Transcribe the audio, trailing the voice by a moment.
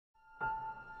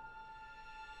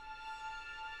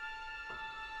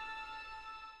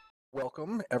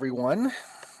Welcome, everyone,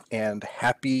 and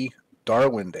happy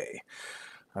Darwin Day.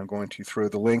 I'm going to throw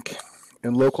the link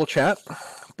in local chat,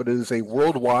 but it is a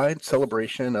worldwide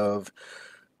celebration of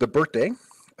the birthday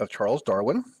of Charles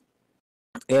Darwin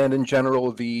and, in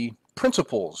general, the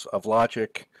principles of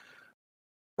logic,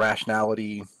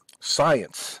 rationality,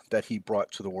 science that he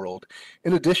brought to the world,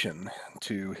 in addition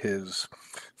to his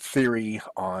theory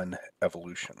on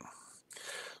evolution.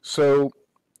 So,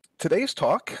 today's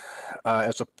talk,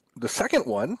 the second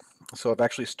one, so I've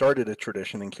actually started a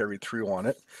tradition and carried through on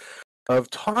it, of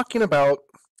talking about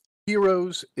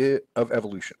heroes of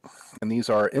evolution. And these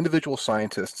are individual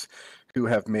scientists who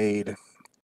have made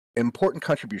important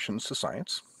contributions to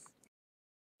science,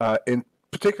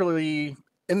 particularly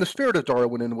in the spirit of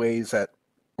Darwin in ways that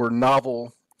were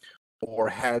novel or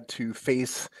had to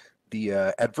face the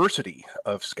adversity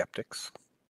of skeptics.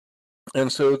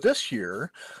 And so this year,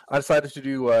 I decided to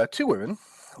do two women,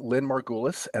 Lynn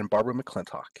Margulis and Barbara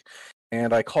McClintock.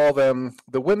 And I call them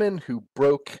the women who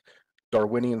broke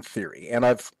Darwinian theory. And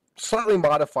I've slightly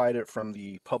modified it from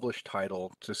the published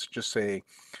title to just say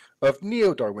of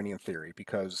neo-Darwinian theory,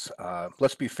 because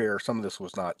let's be fair, some of this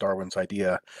was not Darwin's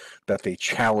idea that they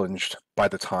challenged by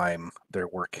the time their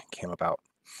work came about.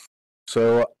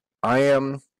 So I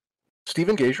am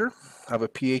Stephen Gasior. I have a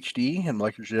PhD in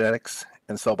molecular genetics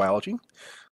and cell biology,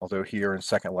 although here in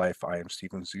Second Life I am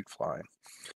Stephen Zootfly.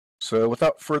 So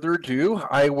without further ado,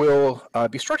 I will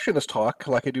be structuring this talk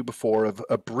like I do before, of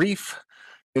a brief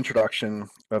introduction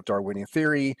of Darwinian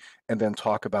theory, and then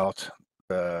talk about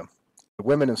the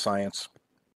women in science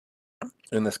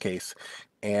in this case,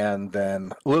 and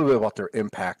then a little bit about their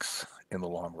impacts in the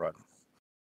long run.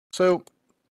 So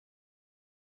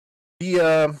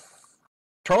the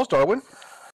Charles Darwin,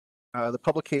 the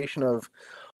publication of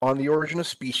On the Origin of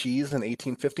Species in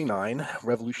 1859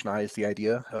 revolutionized the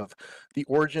idea of the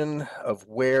origin of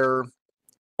where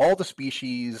all the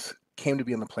species came to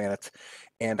be on the planet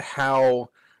and how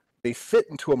they fit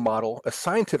into a model, a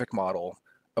scientific model,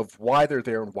 of why they're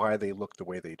there and why they look the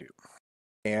way they do.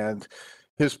 And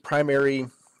his primary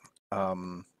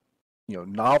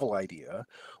novel idea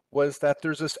was that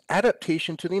there's this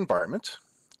adaptation to the environment,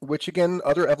 which again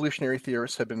other evolutionary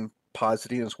theorists have been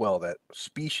positing as well, that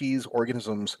species,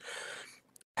 organisms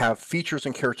have features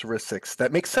and characteristics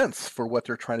that make sense for what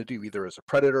they're trying to do, either as a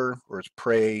predator or as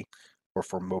prey or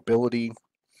for mobility.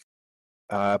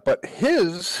 But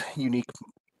his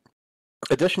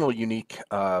additional unique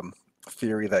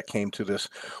theory that came to this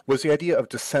was the idea of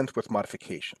descent with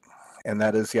modification. And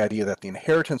that is the idea that the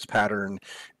inheritance pattern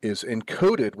is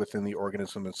encoded within the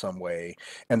organism in some way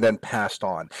and then passed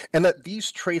on. And that these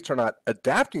traits are not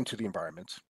adapting to the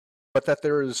environment, but that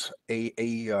there is a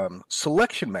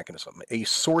selection mechanism, a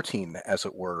sorting, as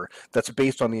it were, that's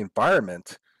based on the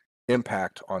environment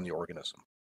impact on the organism.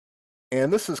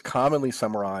 And this is commonly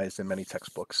summarized in many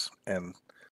textbooks, and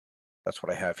that's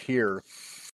what I have here,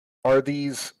 are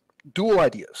these dual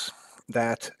ideas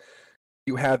that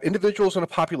you have individuals in a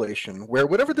population where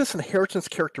whatever this inheritance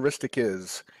characteristic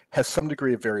is has some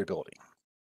degree of variability.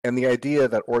 And the idea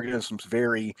that organisms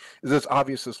vary is as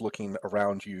obvious as looking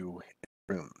around you in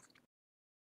the room.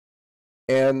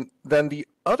 And then the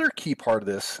other key part of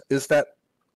this is that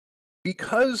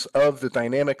because of the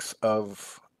dynamics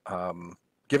of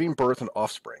giving birth and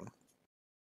offspring,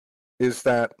 is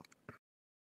that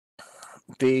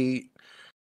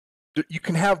you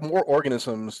can have more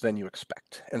organisms than you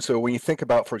expect. And so when you think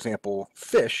about, for example,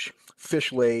 fish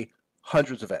lay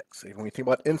hundreds of eggs. When you think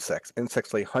about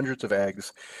insects lay hundreds of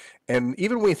eggs. And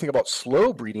even when you think about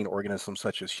slow breeding organisms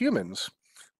such as humans,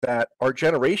 that our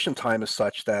generation time is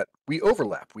such that we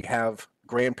overlap. We have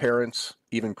grandparents,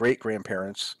 even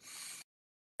great-grandparents.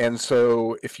 And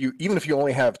so even if you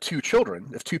only have two children,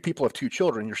 if two people have two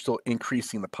children, you're still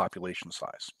increasing the population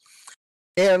size.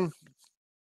 And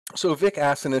so Vic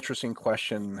asked an interesting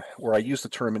question where I use the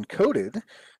term encoded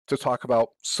to talk about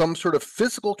some sort of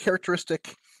physical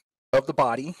characteristic of the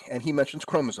body, and he mentions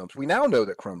chromosomes. We now know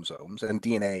that chromosomes and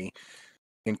DNA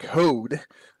encode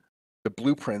the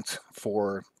blueprint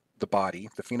for the body,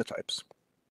 the phenotypes.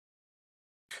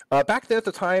 Back then at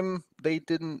the time, they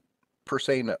didn't per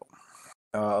se know.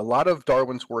 A lot of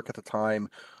Darwin's work at the time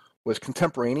was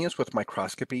contemporaneous with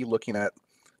microscopy, looking at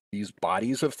these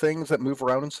bodies of things that move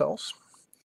around in cells.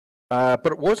 But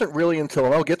it wasn't really until,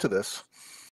 and I'll get to this,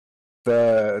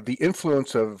 the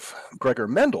influence of Gregor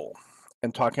Mendel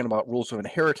and talking about rules of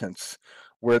inheritance,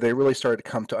 where they really started to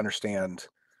come to understand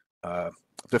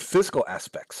the physical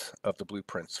aspects of the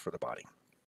blueprints for the body.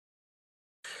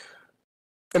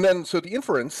 And then, so the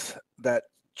inference that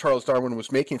Charles Darwin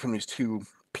was making from these two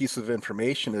pieces of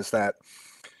information is that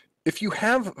if you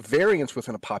have variants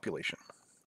within a population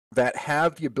that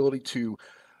have the ability to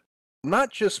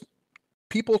not just,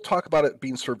 people talk about it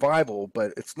being survival,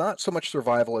 but it's not so much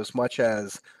survival as much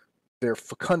as their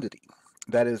fecundity.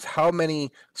 That is, how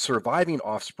many surviving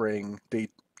offspring they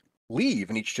leave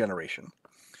in each generation.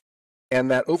 And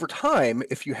that over time,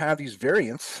 if you have these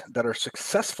variants that are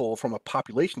successful from a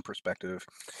population perspective,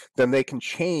 then they can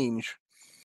change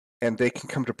and they can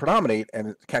come to predominate, and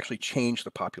it can actually change the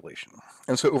population.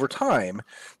 And so over time,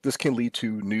 this can lead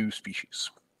to new species.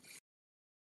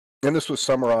 And this was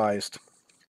summarized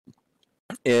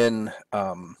in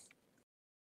a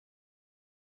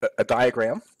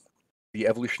diagram, the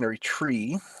evolutionary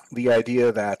tree, the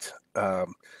idea that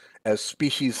as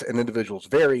species and individuals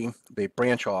vary, they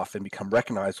branch off and become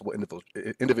recognizable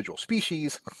individual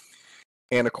species.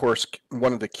 And of course,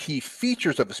 one of the key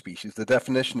features of a species, the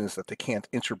definition is that they can't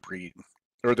interbreed,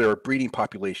 or they're a breeding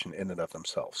population in and of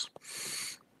themselves.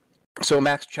 So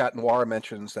Max Chatnoir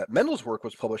mentions that Mendel's work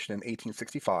was published in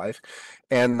 1865,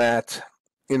 and that,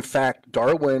 in fact,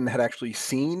 Darwin had actually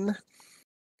seen,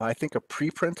 I think, a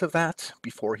preprint of that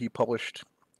before he published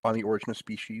On the Origin of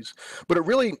Species. But it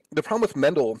really, the problem with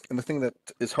Mendel, and the thing that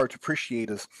is hard to appreciate,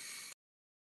 is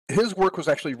his work was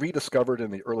actually rediscovered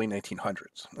in the early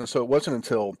 1900s. And so it wasn't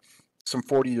until some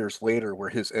 40 years later where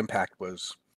his impact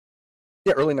was,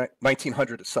 early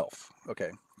 1900 itself,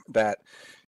 okay, that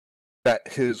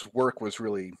his work was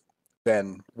really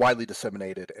then widely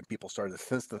disseminated, and people started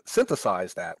to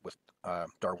synthesize that with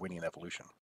Darwinian evolution.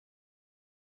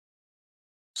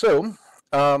 So,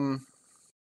 and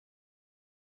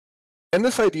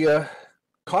this idea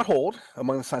caught hold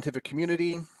among the scientific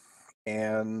community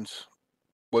and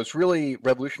was really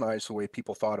revolutionized the way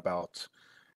people thought about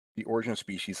the origin of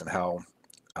species and how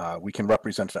we can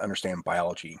represent and understand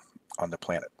biology on the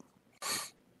planet.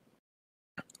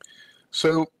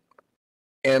 So,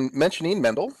 and mentioning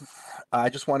Mendel, I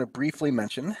just want to briefly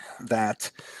mention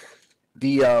that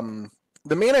the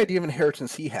main idea of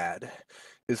inheritance he had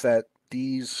is that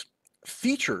these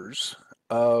features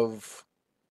of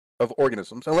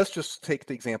organisms, and let's just take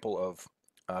the example of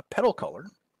petal color.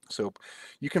 So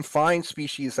you can find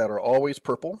species that are always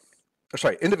purple, or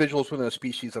sorry, individuals within a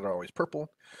species that are always purple,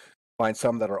 find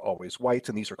some that are always white,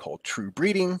 and these are called true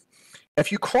breeding.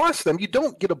 If you cross them, you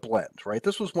don't get a blend, right?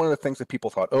 This was one of the things that people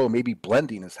thought, oh, maybe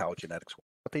blending is how genetics works,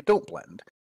 but they don't blend.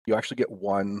 You actually get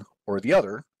one or the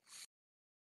other.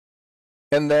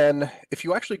 And then if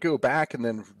you actually go back and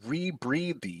then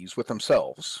rebreed these with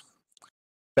themselves,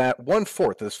 that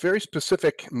 1/4, this very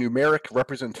specific numeric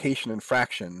representation and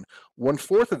fraction,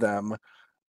 1/4 of them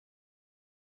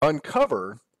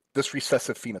uncover this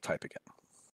recessive phenotype again.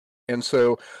 And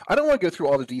so I don't want to go through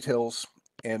all the details.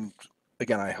 And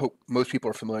again, I hope most people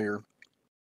are familiar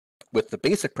with the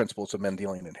basic principles of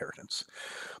Mendelian inheritance.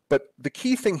 But the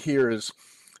key thing here is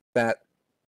that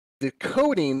the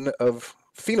coding of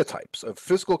phenotypes, of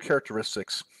physical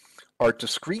characteristics, are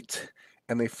discrete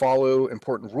and they follow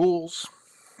important rules,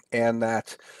 and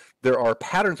that there are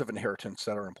patterns of inheritance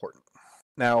that are important.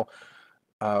 Now,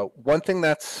 one thing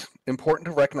that's important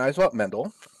to recognize about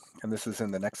Mendel, and this is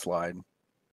in the next slide,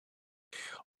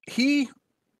 he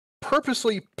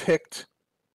purposely picked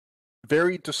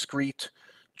very discrete,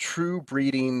 true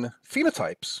breeding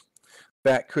phenotypes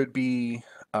that could be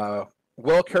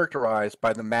well characterized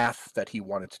by the math that he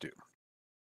wanted to do,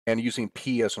 and using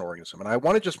P as an organism. And I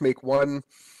want to just make one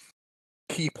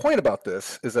key point about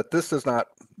this, is that this does not,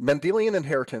 Mendelian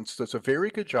inheritance does a very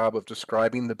good job of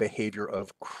describing the behavior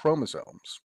of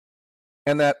chromosomes.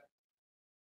 And that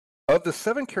of the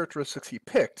 7 characteristics he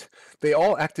picked, they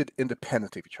all acted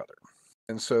independent of each other.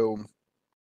 And so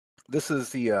this is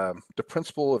the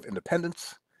principle of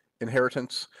independence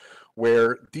inheritance,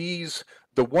 where the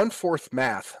 1/4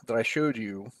 math that I showed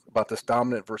you about this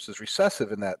dominant versus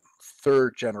recessive in that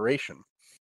 3rd generation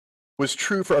was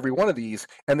true for every one of these,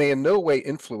 and they in no way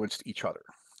influenced each other.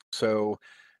 So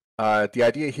the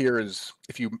idea here is,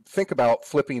 if you think about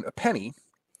flipping a penny,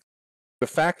 the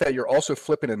fact that you're also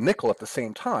flipping a nickel at the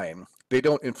same time, they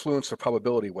don't influence the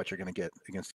probability of what you're going to get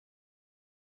against.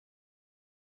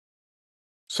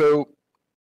 So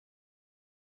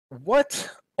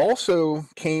what also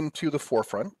came to the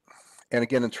forefront, and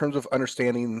again, in terms of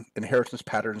understanding inheritance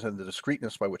patterns and the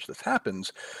discreteness by which this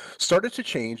happens, started to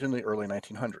change in the early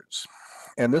 1900s.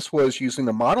 And this was using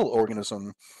the model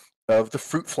organism of the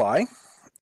fruit fly,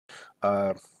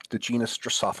 the genus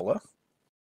Drosophila.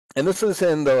 And this is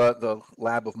in the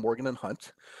lab of Morgan and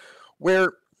Hunt,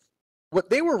 where what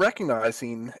they were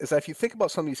recognizing is that if you think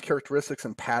about some of these characteristics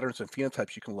and patterns and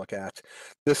phenotypes you can look at,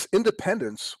 this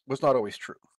independence was not always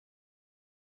true.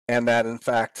 And that, in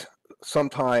fact,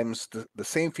 sometimes the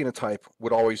same phenotype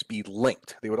would always be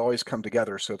linked. They would always come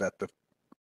together so that the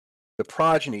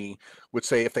progeny would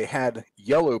say if they had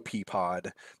yellow pea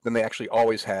pod, then they actually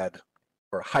always had,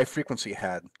 or high frequency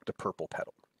had, the purple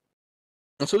petal.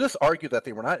 And so this argued that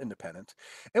they were not independent.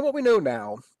 And what we know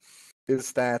now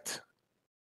is that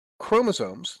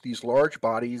chromosomes, these large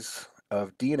bodies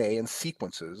of DNA and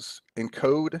sequences,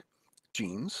 encode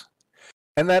genes,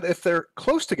 and that if they're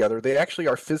close together, they actually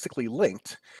are physically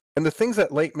linked. And the things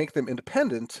that make them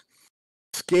independent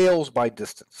scales by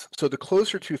distance. So the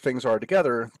closer two things are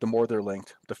together, the more they're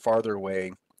linked, the farther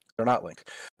away they're not linked.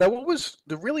 Now, what was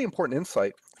the really important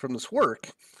insight from this work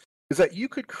is that you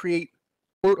could create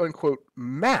quote unquote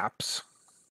maps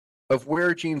of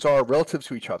where genes are relative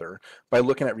to each other by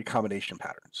looking at recombination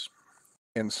patterns.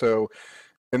 And so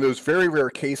in those very rare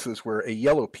cases where a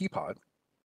yellow pea pod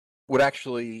would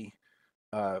actually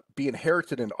be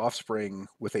inherited in offspring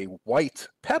with a white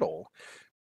petal,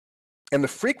 and the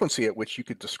frequency at which you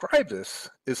could describe this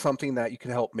is something that you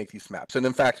can help make these maps. And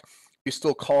in fact, you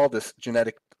still call this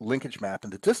genetic linkage map in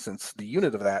the distance, the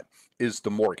unit of that is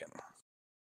the Morgan.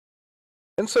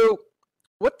 And so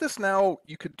what this now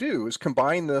you could do is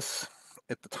combine this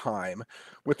at the time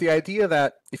with the idea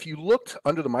that if you looked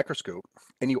under the microscope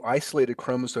and you isolated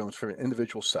chromosomes from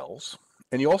individual cells,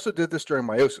 and you also did this during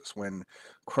meiosis when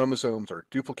chromosomes are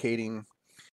duplicating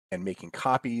and making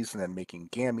copies and then making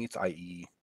gametes, i.e.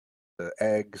 the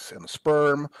eggs and the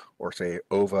sperm, or say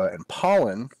ova and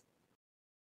pollen,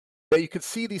 that you could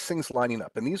see these things lining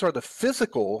up. And these are the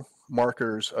physical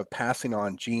markers of passing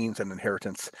on genes and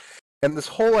inheritance. And this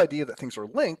whole idea that things are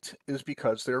linked is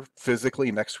because they're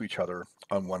physically next to each other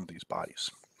on one of these bodies.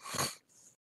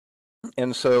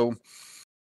 And so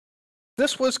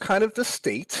this was kind of the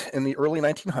state in the early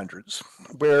 1900s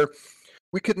where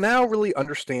we could now really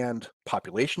understand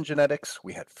population genetics.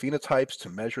 We had phenotypes to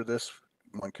measure this.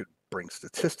 One could bring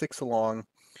statistics along.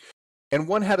 And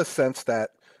one had a sense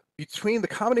that between the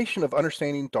combination of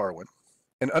understanding Darwin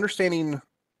and understanding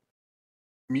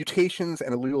mutations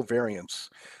and allele variants,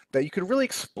 that you could really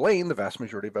explain the vast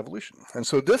majority of evolution. And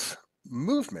so this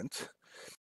movement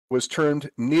was termed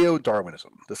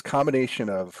neo-Darwinism, this combination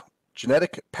of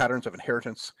genetic patterns of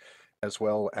inheritance as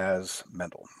well as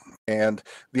Mendel. And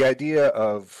the idea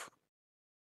of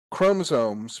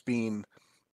chromosomes being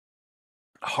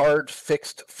hard,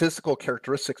 fixed physical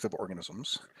characteristics of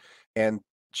organisms and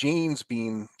genes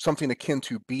being something akin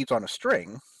to beads on a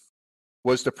string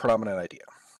was the predominant idea.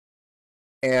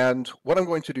 And what I'm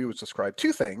going to do is describe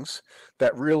two things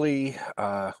that really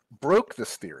broke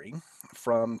this theory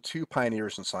from two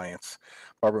pioneers in science,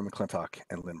 Barbara McClintock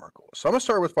and Lynn Margulis. So I'm going to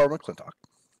start with Barbara McClintock.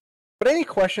 But any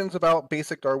questions about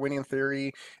basic Darwinian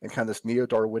theory and kind of this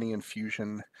neo-Darwinian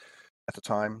fusion at the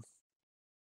time?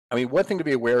 I mean, one thing to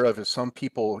be aware of is some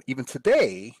people, even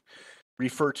today,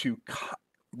 refer to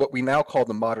what we now call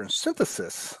the modern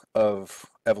synthesis of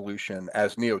evolution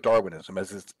as neo-Darwinism,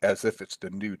 as if it's the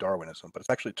new Darwinism, but it's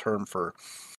actually a term for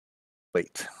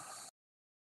late.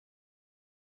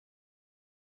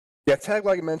 Yeah,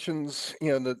 Tagline mentions,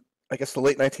 I guess the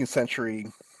late 19th century,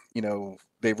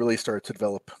 they really started to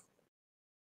develop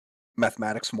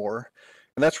mathematics more,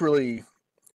 and that's really,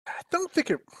 I don't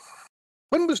think it.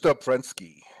 When was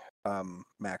Dobrensky,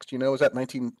 Max? Do you know? Was that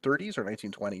 1930s or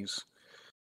 1920s?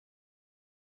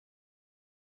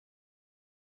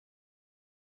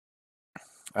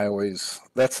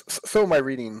 That's some of my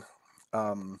reading.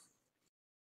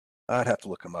 I'd have to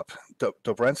look him up.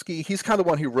 Dobrensky, he's kind of the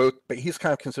one who wrote, but he's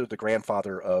kind of considered the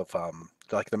grandfather of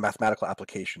like the mathematical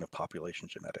application of population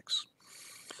genetics.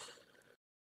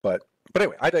 But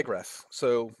anyway, I digress.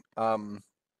 So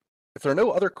if there are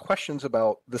no other questions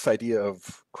about this idea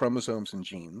of chromosomes and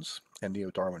genes and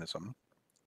neo-Darwinism,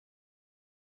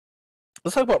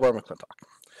 let's talk about Barbara McClintock.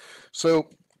 So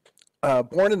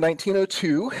born in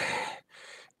 1902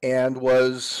 and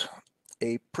was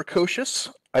a precocious,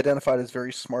 identified as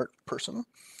very smart person,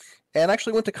 and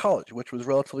actually went to college, which was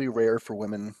relatively rare for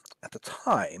women at the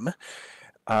time,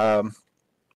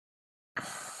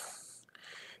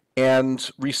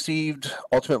 and received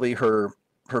ultimately her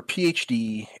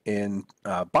PhD in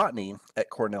botany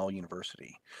at Cornell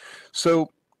University.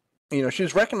 So, she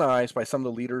was recognized by some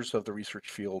of the leaders of the research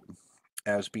field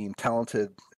as being talented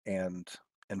and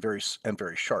very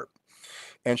sharp.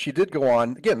 And she did go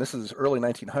on, again, this is early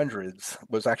 1900s,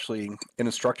 was actually an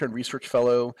instructor and research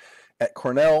fellow at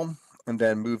Cornell, and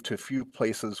then moved to a few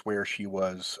places where she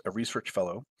was a research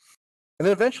fellow, and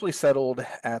then eventually settled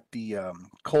at the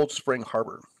Cold Spring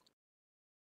Harbor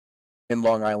in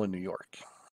Long Island, New York.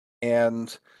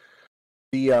 And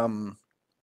the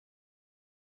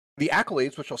The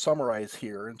accolades, which I'll summarize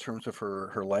here in terms of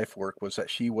her life work, was that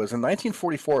she was in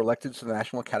 1944 elected to the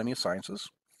National Academy of Sciences.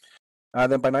 Then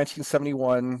by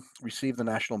 1971, received the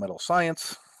National Medal of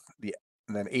Science,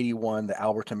 and then 81, the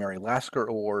Albert and Mary Lasker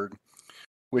Award,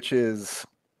 which is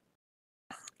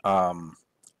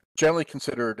generally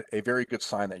considered a very good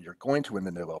sign that you're going to win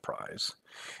the Nobel Prize.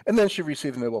 And then she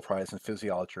received the Nobel Prize in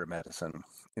Physiology or Medicine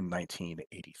in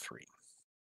 1983.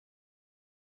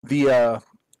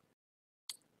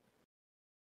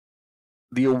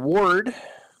 The award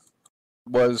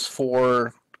was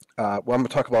for, well, I'm going to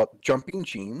talk about jumping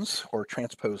genes or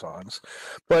transposons.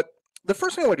 But the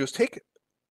first thing I want to do is take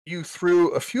you through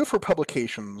a few of her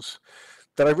publications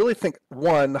that I really think,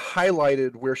 one,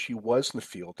 highlighted where she was in the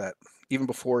field, that even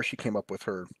before she came up with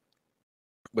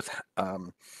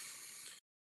the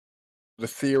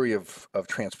theory of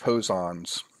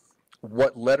transposons,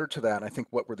 what led her to that, and I think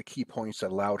what were the key points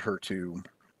that allowed her to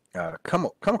come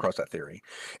across that theory,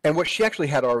 and what she actually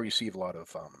had already received a lot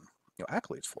of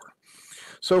accolades for.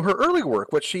 So her early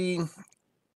work, what she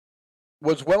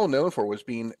was well known for, was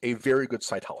being a very good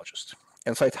cytologist.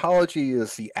 And cytology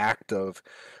is the act of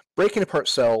breaking apart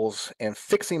cells and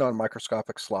fixing on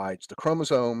microscopic slides the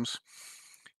chromosomes,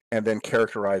 and then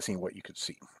characterizing what you could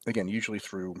see. Again, usually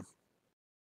through,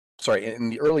 in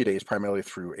the early days, primarily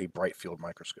through a bright field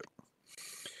microscope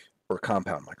or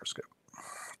compound microscope.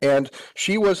 And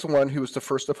she was the one who was the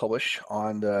first to publish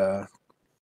on the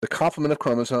complement of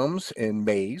chromosomes in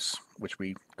maize, which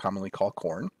we commonly call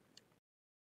corn.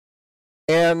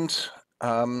 And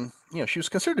she was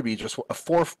considered to be just a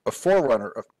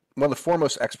forerunner, one of the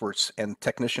foremost experts and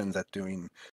technicians at doing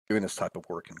this type of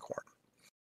work in corn.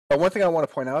 But one thing I want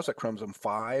to point out is that chromosome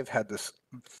 5 had this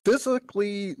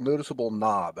physically noticeable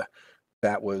knob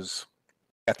that was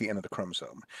at the end of the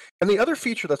chromosome. And the other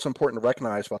feature that's important to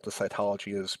recognize about the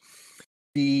cytology is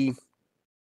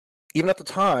even at the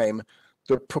time,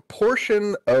 the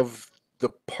proportion of the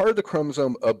part of the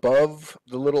chromosome above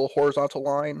the little horizontal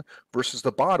line versus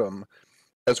the bottom,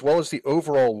 as well as the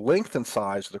overall length and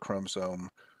size of the chromosome,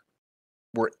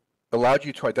 allowed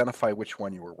you to identify which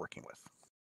one you were working with.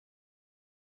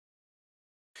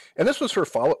 And this was her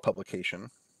follow-up publication,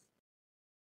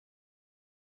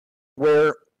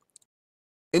 where,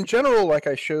 in general, like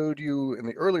I showed you in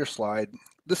the earlier slide,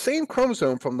 the same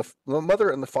chromosome from the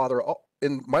mother and the father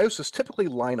in meiosis typically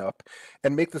line up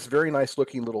and make this very nice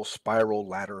looking little spiral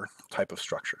ladder type of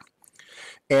structure.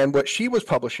 And what she was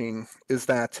publishing is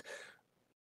that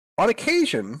on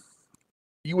occasion,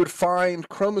 you would find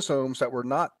chromosomes that were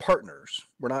not partners,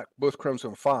 were not both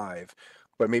chromosome 5,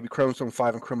 but maybe chromosome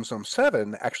 5 and chromosome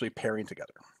 7 actually pairing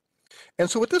together. And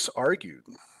so what this argued,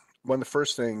 one of the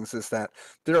first things, is that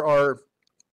there are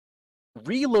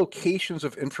relocations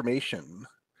of information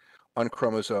on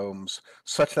chromosomes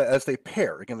such that as they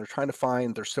pair, again, they're trying to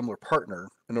find their similar partner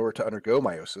in order to undergo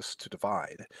meiosis, to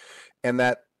divide, and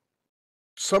that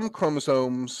some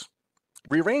chromosomes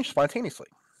rearrange spontaneously.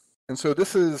 And so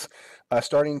this is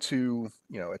starting to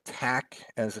attack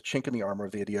as a chink in the armor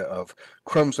of the idea of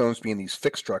chromosomes being these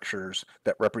fixed structures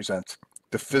that represent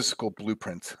the physical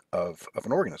blueprint of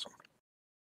an organism.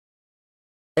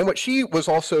 And what she was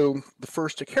also the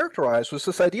first to characterize was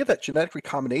this idea that genetic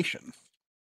recombination,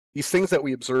 these things that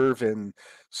we observe in,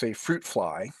 say, fruit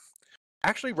fly,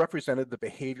 actually represented the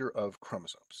behavior of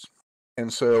chromosomes.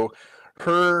 And so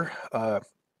her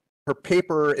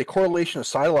paper, A Correlation of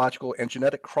Cytological and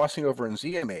Genetic Crossing Over in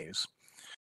ZMAs,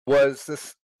 was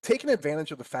this taking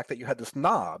advantage of the fact that you had this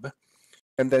knob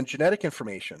and then genetic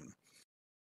information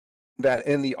that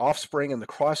in the offspring and the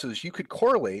crosses, you could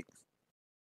correlate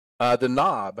the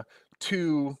knob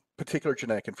to particular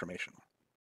genetic information.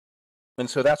 And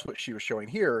so that's what she was showing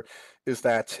here, is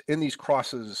that in these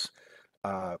crosses,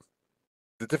 the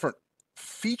different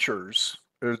features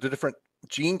or the different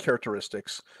gene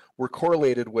characteristics were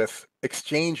correlated with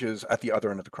exchanges at the other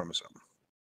end of the chromosome.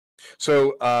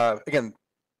 So again,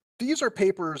 these are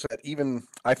papers that even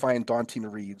I find daunting to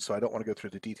read, so I don't want to go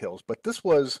through the details, but this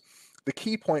was the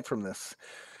key point from this,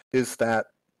 is that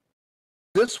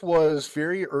this was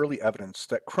very early evidence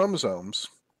that chromosomes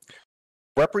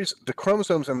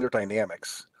and their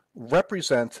dynamics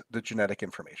represent the genetic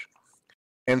information.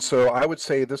 And so I would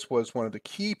say this was one of the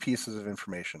key pieces of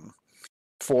information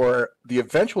for the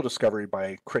eventual discovery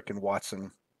by Crick and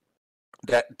Watson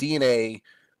that DNA,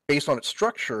 based on its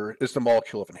structure, is the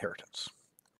molecule of inheritance.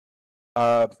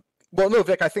 Well, no,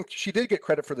 Vic, I think she did get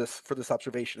credit for this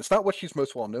observation. It's not what she's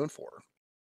most well known for,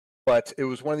 but it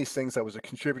was one of these things that was a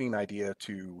contributing idea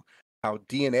to how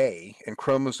DNA and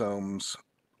chromosomes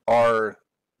are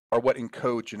what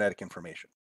encode genetic information.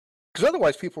 Because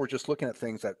otherwise, people were just looking at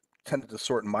things that tended to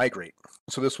sort and migrate.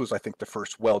 So this was, I think, the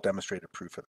first well-demonstrated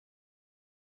proof of it.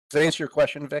 Does that answer your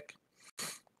question, Vic?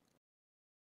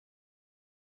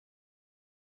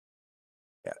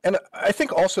 Yeah, and I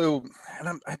think also,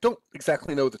 and I don't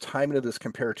exactly know the timing of this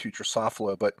compared to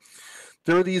Drosophila, but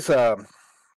there are these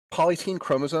polytene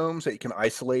chromosomes that you can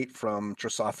isolate from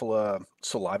Drosophila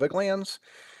saliva glands,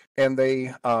 and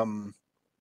they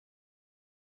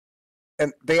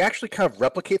actually kind of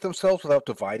replicate themselves without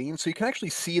dividing, so you can actually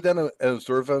see them and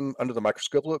observe them under the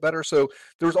microscope a little bit better. So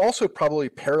there's also probably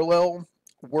parallel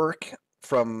work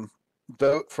from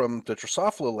the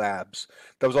Drosophila labs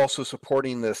that was also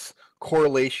supporting this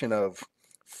correlation of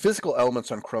physical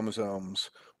elements on chromosomes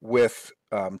with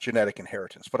genetic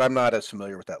inheritance. But I'm not as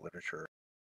familiar with that literature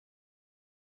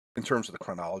in terms of the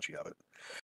chronology of it.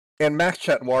 And Max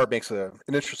Chatnoir makes an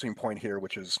interesting point here,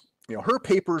 which is, her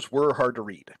papers were hard to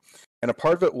read. And a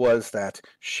part of it was that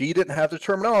she didn't have the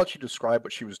terminology to describe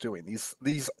what she was doing.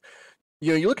 These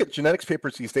you look at genetics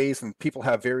papers these days, and people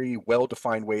have very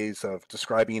well-defined ways of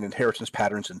describing inheritance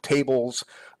patterns in tables,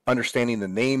 understanding the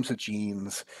names of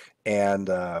genes, and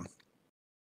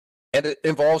it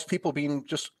involves people being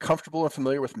just comfortable and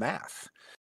familiar with math.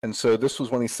 And so this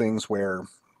was one of these things where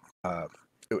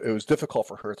it was difficult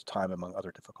for her at the time, among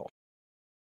other difficulties.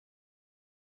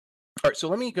 All right, so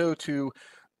let me go to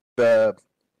the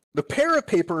pair of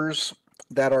papers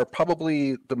that are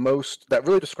probably the most, that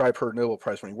really describe her Nobel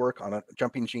Prize-winning work on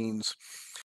jumping genes.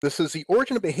 This is the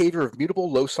origin of behavior of mutable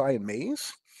loci in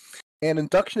maize and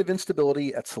induction of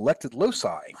instability at selected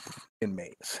loci in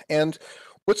maize. And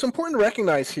what's important to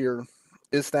recognize here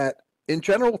is that in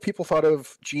general, people thought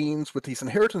of genes with these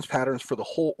inheritance patterns for the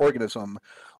whole organism,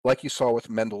 like you saw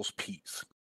with Mendel's peas.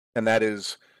 And that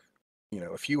is,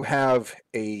 if you have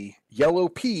a yellow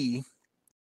pea,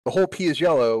 the whole pea is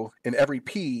yellow in every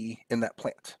pea in that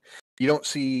plant. You don't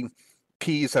see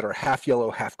peas that are half yellow,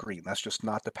 half green. That's just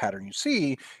not the pattern you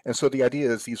see. And so the idea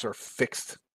is these are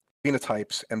fixed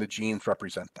phenotypes, and the genes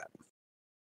represent that.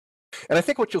 And I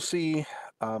think what you'll see,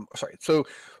 so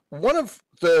one of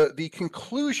the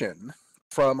conclusion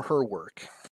from her work,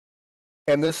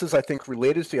 and this is, I think,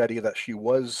 related to the idea that she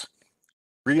was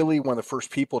really one of the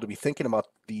first people to be thinking about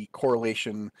the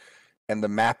correlation and the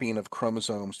mapping of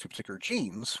chromosomes to particular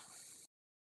genes,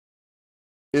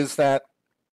 is that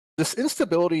this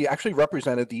instability actually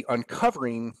represented the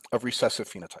uncovering of recessive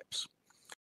phenotypes.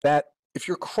 That if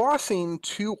you're crossing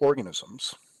two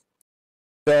organisms,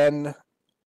 then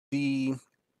the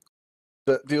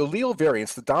allele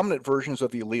variants, the dominant versions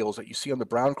of the alleles that you see on the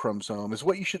brown chromosome, is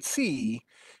what you should see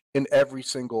in every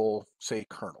single, say,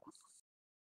 kernel.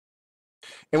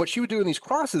 And what she would do in these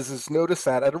crosses is notice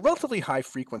that at a relatively high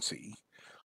frequency,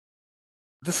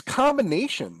 this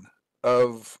combination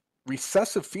of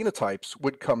recessive phenotypes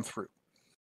would come through.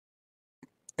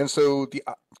 And so the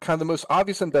kind of the most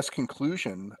obvious and best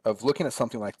conclusion of looking at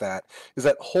something like that is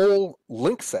that whole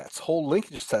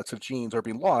linkage sets of genes are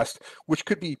being lost, which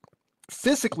could be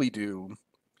physically due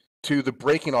to the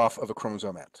breaking off of a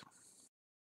chromosome end.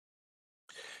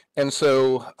 And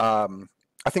so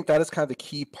I think that is kind of the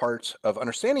key part of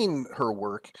understanding her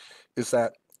work, is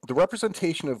that the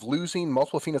representation of losing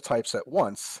multiple phenotypes at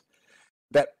once,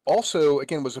 that also,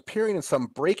 again, was appearing in some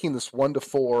breaking this 1 to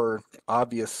 4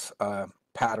 obvious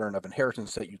pattern of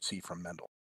inheritance that you'd see from Mendel.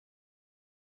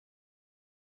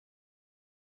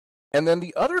 And then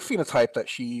the other phenotype that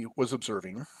she was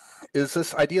observing is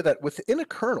this idea that within a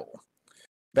kernel,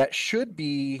 that should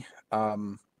be,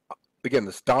 again,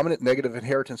 this dominant negative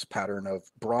inheritance pattern of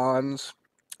bronze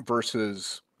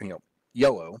versus,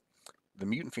 yellow, the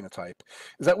mutant phenotype,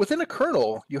 is that within a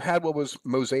kernel, you had what was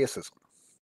mosaicism.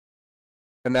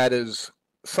 And that is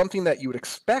something that you would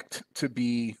expect to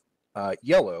be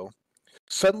yellow.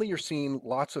 Suddenly you're seeing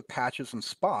lots of patches and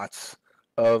spots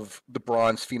of the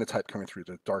bronze phenotype coming through,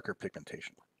 the darker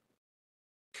pigmentation.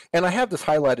 And I have this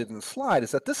highlighted in the slide,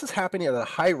 is that this is happening at a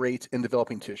high rate in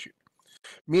developing tissue,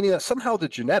 meaning that somehow the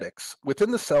genetics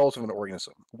within the cells of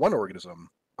one organism,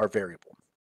 are variable.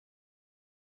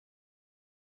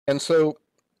 And so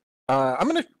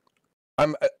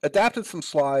I'm adapted some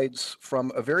slides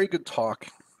from a very good talk,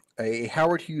 a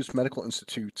Howard Hughes Medical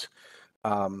Institute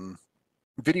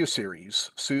video series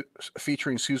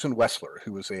featuring Susan Wessler,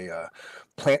 who was a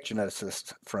plant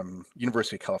geneticist from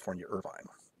University of California, Irvine.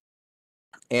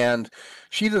 And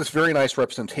she did this very nice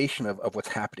representation of what's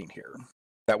happening here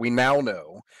that we now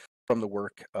know from the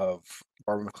work of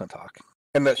Barbara McClintock.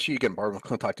 And that Barbara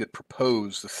McClintock did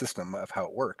propose the system of how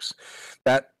it works.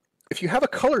 That if you have a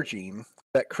color gene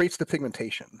that creates the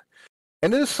pigmentation,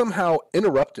 and it is somehow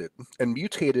interrupted and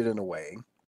mutated in a way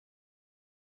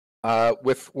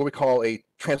with what we call a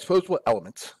transposable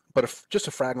element, but just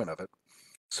a fragment of it,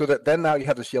 so that then now you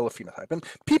have this yellow phenotype. And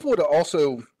people would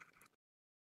also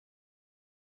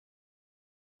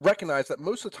recognize that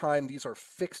most of the time these are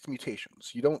fixed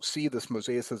mutations. You don't see this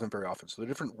mosaicism very often. So there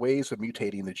are different ways of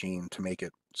mutating the gene to make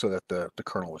it so that the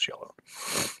kernel is yellow.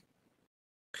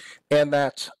 And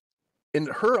that in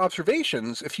her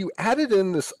observations, if you added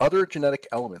in this other genetic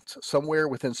element somewhere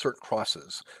within certain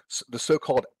crosses, the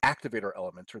so-called activator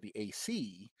element, or the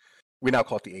AC, we now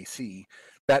call it the AC,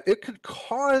 that it could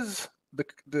cause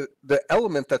the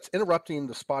element that's interrupting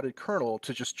the spotted kernel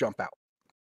to just jump out.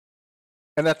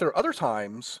 And that there are other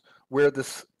times where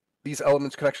these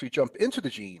elements could actually jump into the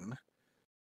gene,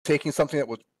 taking something that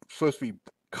was supposed to be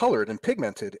colored and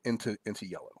pigmented into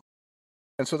yellow.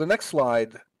 And so the next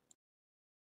slide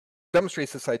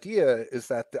demonstrates this idea, is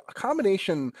that the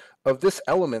combination of this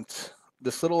element,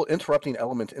 this little interrupting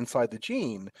element inside the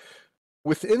gene,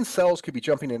 within cells could be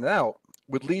jumping in and out,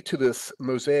 would lead to this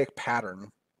mosaic pattern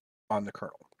on the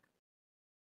kernel.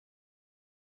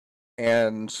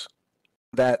 And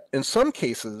that in some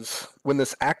cases, when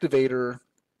this activator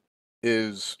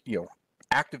is,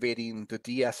 activating the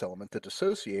DS element, the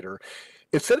dissociator,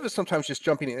 instead of it sometimes just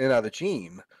jumping in and out of the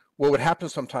gene, what would happen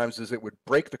sometimes is it would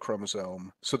break the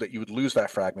chromosome so that you would lose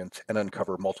that fragment and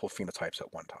uncover multiple phenotypes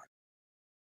at one time.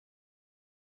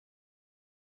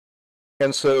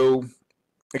 And so,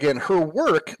 again, her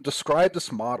work described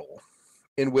this model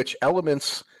in which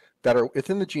elements that are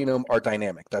within the genome are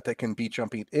dynamic, that they can be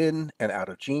jumping in and out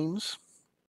of genes,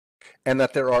 and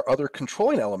that there are other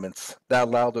controlling elements that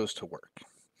allow those to work.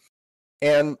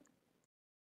 And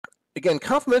again,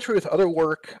 complementary with other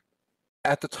work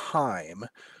at the time,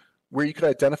 where you could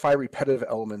identify repetitive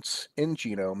elements in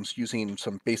genomes using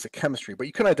some basic chemistry, but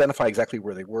you couldn't identify exactly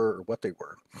where they were or what they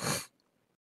were.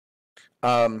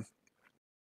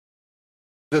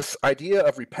 This idea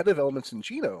of repetitive elements in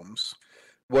genomes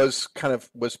was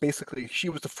basically, she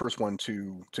was the first one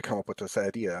to come up with this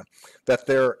idea that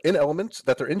they're in elements,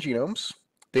 that they're in genomes,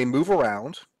 they move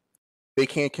around, they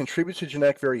can contribute to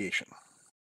genetic variation.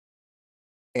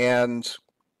 And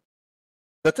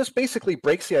that this basically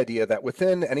breaks the idea that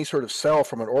within any sort of cell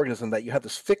from an organism that you have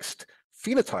this fixed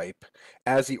phenotype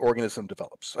as the organism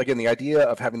develops. Again, the idea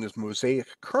of having these mosaic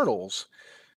kernels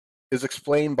is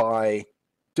explained by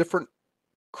different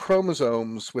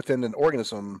chromosomes within an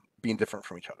organism being different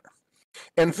from each other.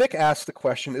 And Vic asked the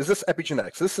question, is this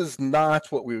epigenetics? This is not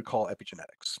what we would call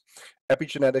epigenetics.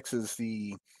 Epigenetics is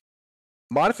the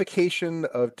modification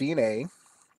of DNA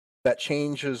that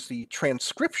changes the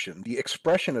transcription, the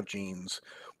expression of genes,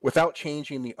 without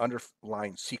changing the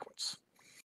underlying sequence.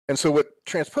 And so what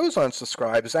transposons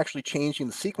describe is actually changing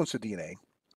the sequence of DNA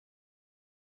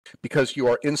because you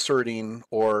are inserting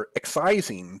or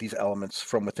excising these elements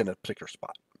from within a particular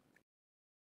spot.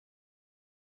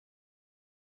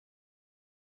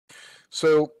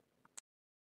 So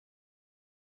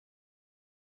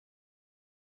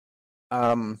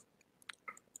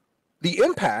the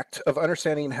impact of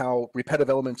understanding how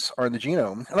repetitive elements are in the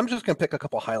genome, and I'm just going to pick a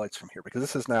couple highlights from here because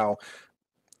this is now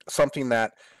something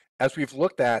that, as we've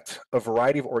looked at a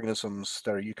variety of organisms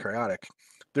that are eukaryotic,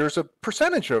 there's a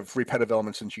percentage of repetitive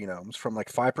elements in genomes from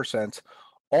like 5%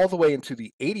 all the way into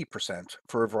the 80%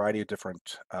 for a variety of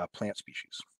different plant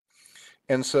species.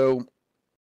 And so,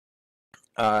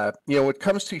 when it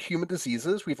comes to human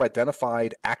diseases, we've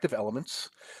identified active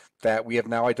elements that we have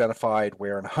now identified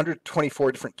where in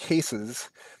 124 different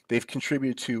cases, they've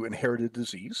contributed to inherited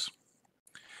disease.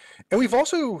 And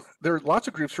there are lots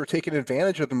of groups who are taking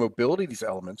advantage of the mobility of these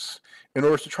elements in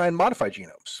order to try and modify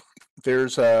genomes.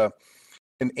 There's an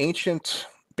ancient,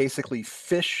 basically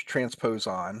fish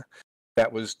transposon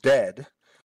that was dead,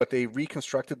 but they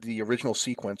reconstructed the original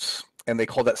sequence and they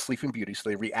call that Sleeping Beauty.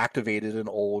 So they reactivated an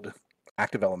old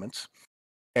active element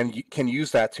and you can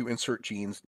use that to insert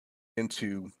genes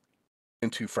into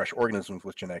fresh organisms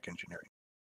with genetic engineering.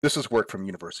 This is work from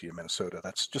University of Minnesota.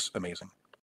 That's just amazing.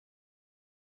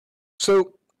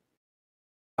 So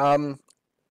now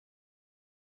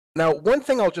one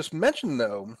thing I'll just mention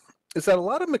though is that a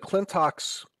lot of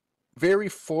McClintock's very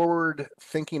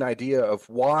forward-thinking idea of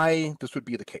why this would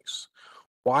be the case,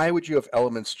 why would you have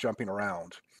elements jumping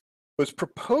around, was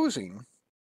proposing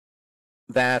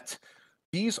that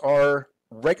these are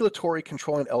regulatory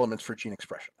controlling elements for gene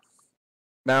expression.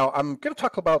 Now, I'm going to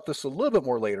talk about this a little bit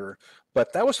more later,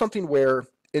 but that was something where,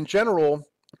 in general,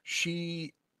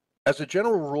 as a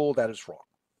general rule, that is wrong.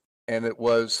 And it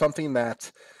was something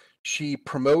that she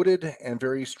promoted and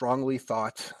very strongly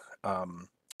thought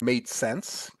made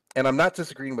sense. And I'm not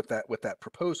disagreeing with that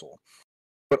proposal.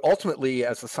 But ultimately,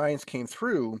 as the science came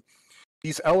through,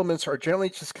 these elements are generally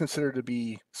just considered to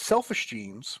be selfish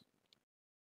genes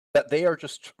that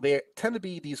they tend to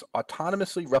be these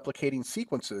autonomously replicating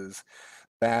sequences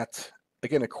that,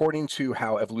 again, according to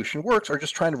how evolution works, are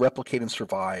just trying to replicate and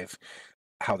survive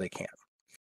how they can.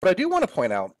 But I do want to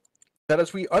point out that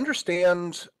as we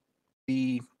understand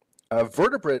the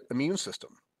vertebrate immune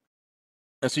system,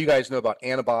 and so you guys know about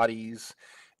antibodies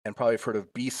and probably have heard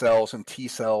of B cells and T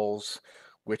cells,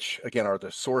 which again are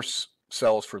the source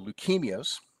cells for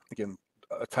leukemias, again,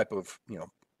 a type of,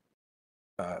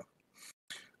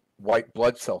 white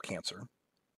blood cell cancer,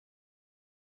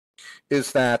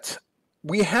 is that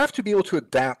we have to be able to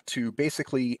adapt to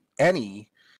basically any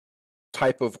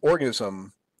type of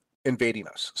organism invading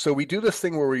us. So we do this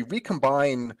thing where we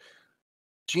recombine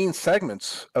gene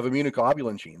segments of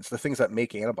immunoglobulin genes, the things that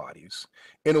make antibodies,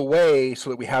 in a way so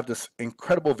that we have this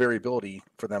incredible variability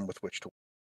for them with which to work.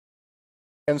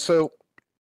 And so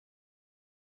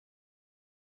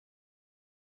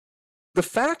the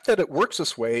fact that it works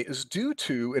this way is due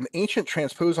to an ancient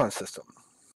transposon system.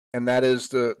 And that is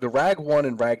the RAG1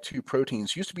 and RAG2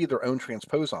 proteins used to be their own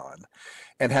transposon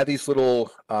and had these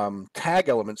little tag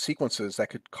element sequences that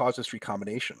could cause this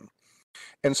recombination.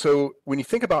 And so when you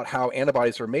think about how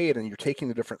antibodies are made and you're taking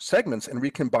the different segments and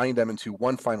recombining them into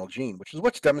one final gene, which is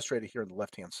what's demonstrated here on the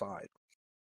left-hand side,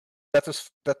 that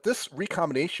this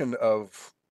recombination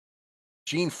of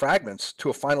gene fragments to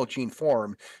a final gene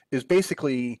form is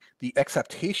basically the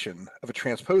acceptation of a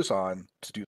transposon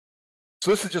to do.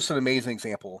 So this is just an amazing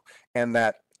example, and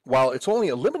that while it's only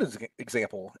a limited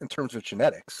example in terms of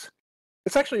genetics,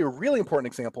 it's actually a really important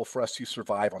example for us to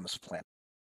survive on this planet.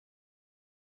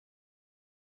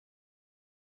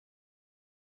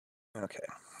 Okay,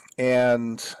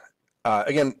 and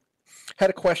again, had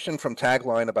a question from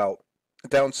Tagline about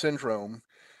Down syndrome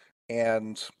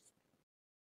and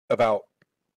about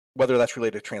whether that's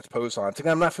related to transposons.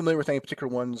 Again, I'm not familiar with any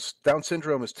particular ones. Down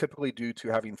syndrome is typically due to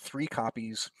having 3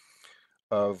 copies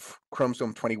of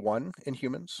chromosome 21 in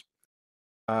humans.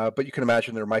 But you can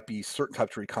imagine there might be certain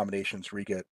types of recombinations where you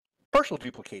get partial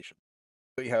duplication.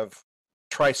 But you have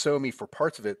trisomy for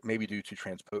parts of it, maybe due to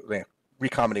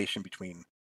recombination between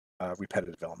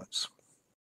repetitive elements.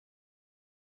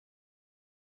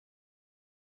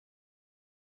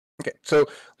 Okay, so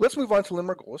let's move on to Lynn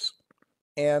Margulis.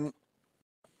 And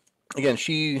again,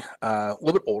 she a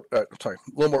little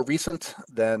more recent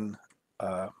than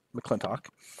McClintock,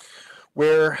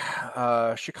 where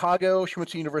Chicago, she went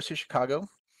to the University of Chicago,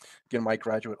 again, my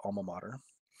graduate alma mater,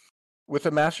 with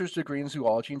a master's degree in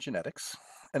zoology and genetics.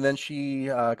 And then she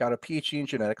got a PhD in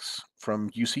genetics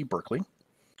from UC Berkeley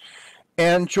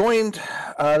and joined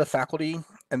the faculty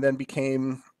and then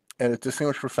became a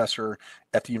distinguished professor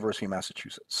at the University of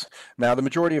Massachusetts. Now, the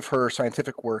majority of her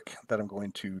scientific work that I'm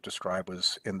going to describe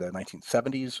was in the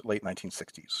 1970s, late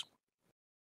 1960s.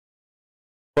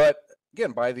 But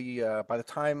again, by the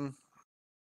time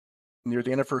near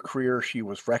the end of her career, she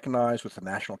was recognized with the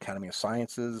National Academy of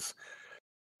Sciences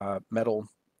medal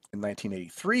in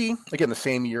 1983. Again, the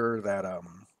same year that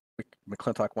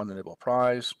McClintock won the Nobel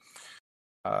Prize.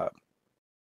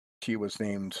 She was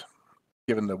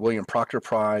given the William Proctor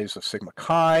Prize of Sigma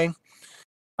Chi.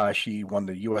 She won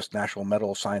the U.S. National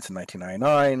Medal of Science in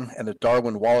 1999 and the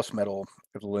Darwin Wallace Medal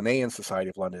of the Linnaean Society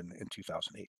of London in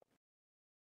 2008.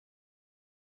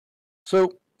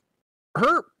 So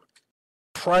her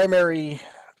primary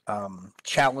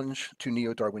challenge to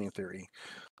neo-Darwinian theory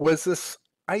was this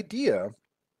idea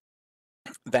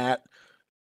that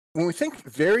when we think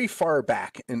very far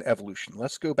back in evolution,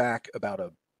 let's go back about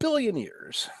 1 billion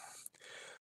years,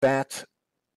 that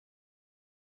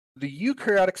the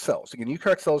eukaryotic cells, again,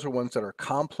 eukaryotic cells are ones that are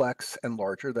complex and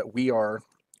larger, that we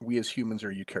as humans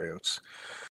are eukaryotes,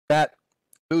 that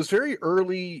those very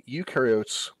early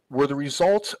eukaryotes were the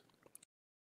result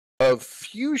of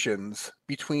fusions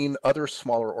between other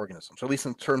smaller organisms, or at least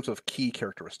in terms of key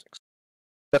characteristics.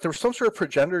 That there was some sort of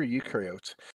progenitor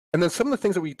eukaryote, and then some of the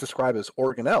things that we describe as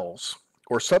organelles,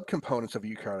 or subcomponents of a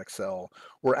eukaryotic cell,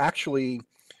 were actually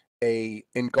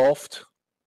engulfed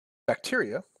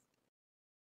bacteria,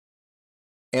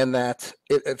 and that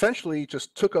it eventually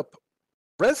just took up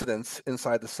residence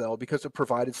inside the cell because it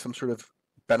provided some sort of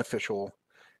beneficial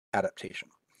adaptation.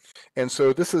 And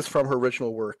so this is from her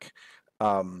original work.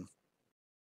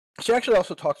 She actually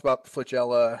also talks about the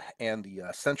flagella and the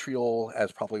centriole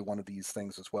as probably one of these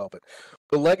things as well. But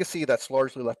the legacy that's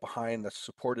largely left behind, that's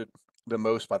supported the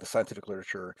most by the scientific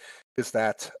literature, is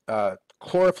that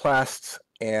chloroplasts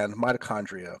and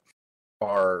mitochondria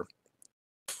are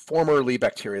formerly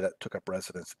bacteria that took up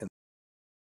residence in.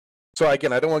 So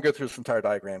again, I don't want to go through this entire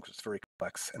diagram because it's very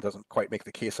complex and doesn't quite make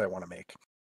the case I want to make.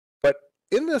 But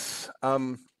in this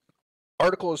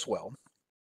article as well,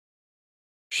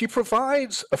 She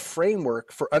provides a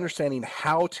framework for understanding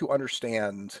how to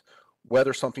understand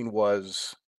whether something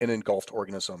was an engulfed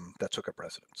organism that took up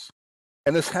residence.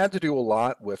 And this had to do a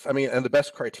lot with, and the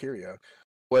best criteria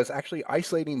was actually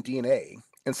isolating DNA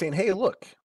and saying, hey, look,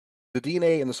 the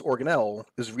DNA in this organelle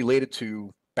is related to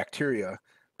bacteria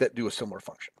that do a similar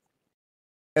function.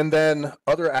 And then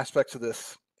other aspects of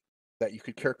this that you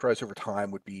could characterize over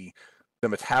time would be the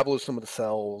metabolism of the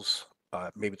cells,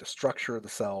 maybe the structure of the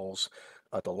cells,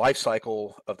 the life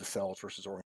cycle of the cells versus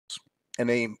organelles, and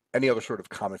any other sort of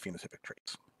common phenotypic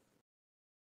traits.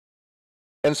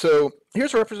 And so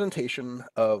here's a representation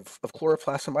of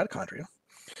chloroplasts and mitochondria.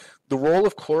 The role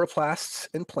of chloroplasts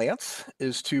in plants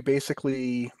is to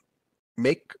basically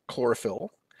make chlorophyll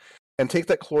and take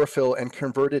that chlorophyll and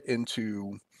convert it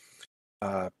into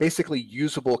basically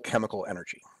usable chemical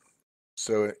energy.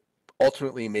 So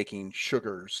ultimately making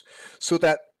sugars, so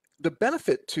that the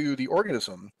benefit to the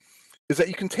organism is that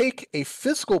you can take a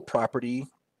physical property,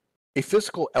 a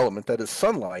physical element that is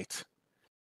sunlight,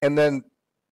 and then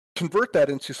convert that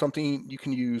into something you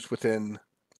can use within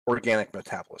organic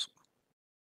metabolism.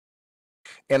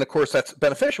 And of course, that's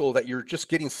beneficial that you're just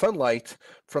getting sunlight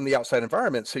from the outside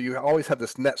environment, so you always have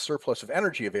this net surplus of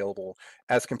energy available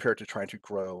as compared to trying to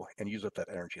grow and use up that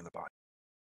energy in the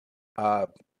body.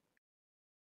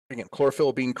 Again,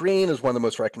 chlorophyll being green is one of the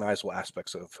most recognizable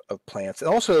aspects of plants.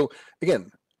 And also, again,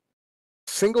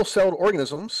 single-celled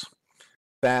organisms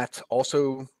that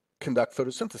also conduct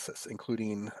photosynthesis,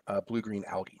 including blue-green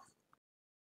algae.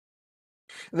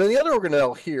 And then the other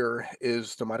organelle here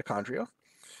is the mitochondria.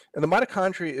 And the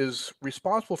mitochondria is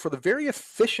responsible for the very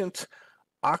efficient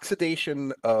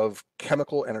oxidation of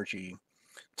chemical energy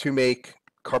to make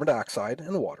carbon dioxide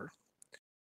and water.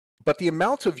 But the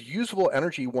amount of usable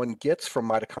energy one gets from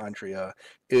mitochondria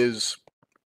is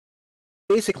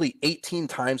basically 18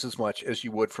 times as much as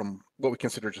you would from what we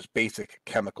consider just basic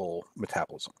chemical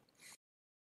metabolism.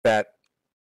 That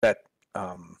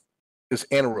is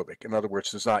anaerobic, in other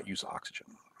words, does not use oxygen.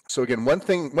 So again, one of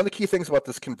the key things about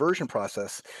this conversion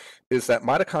process is that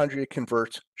mitochondria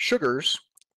convert sugars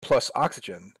plus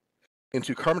oxygen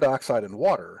into carbon dioxide and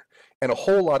water, and a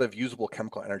whole lot of usable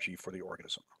chemical energy for the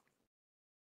organism.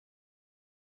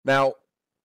 Now,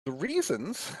 the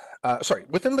reasons,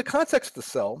 within the context of the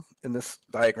cell in this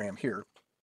diagram here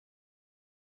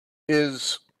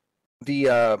is this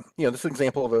is an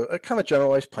example of a kind of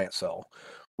generalized plant cell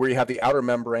where you have the outer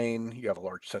membrane, you have a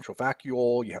large central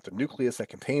vacuole, you have the nucleus that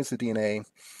contains the DNA,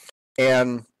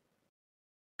 and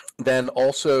then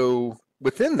also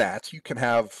within that you can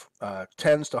have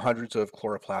tens to hundreds of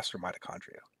chloroplasts or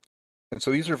mitochondria. And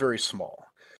so these are very small.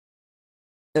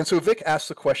 And so Vic asked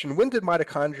the question, when did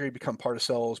mitochondria become part of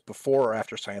cells, before or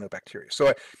after cyanobacteria?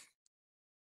 So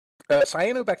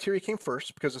cyanobacteria came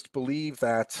first because it's believed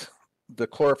that the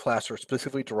chloroplasts are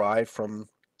specifically derived from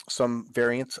some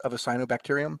variants of a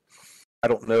cyanobacterium. I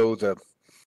don't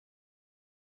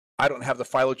have the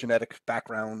phylogenetic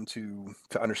background to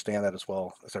understand that as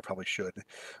well as I probably should.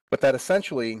 But that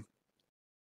essentially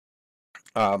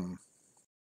the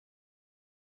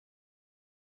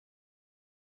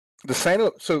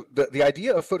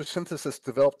idea of photosynthesis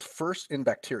developed first in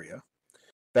bacteria.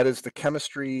 That is the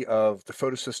chemistry of the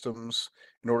photosystems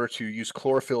in order to use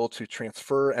chlorophyll to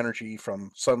transfer energy from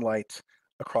sunlight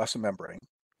across a membrane,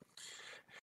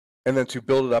 and then to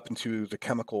build it up into the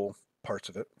chemical parts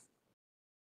of it.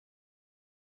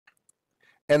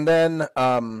 And then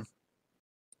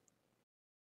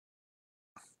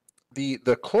the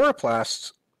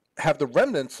chloroplasts have the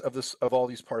remnants of all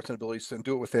these parts and abilities to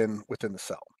do it within the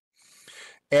cell.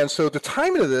 And so the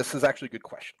timing of this is actually a good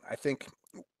question. I think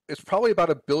it's probably about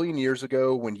 1 billion years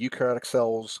ago when eukaryotic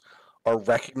cells are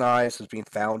recognized as being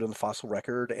found in the fossil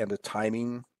record, and the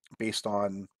timing based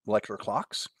on molecular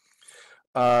clocks.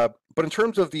 But in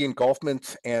terms of the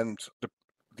engulfment and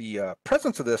the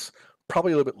presence of this,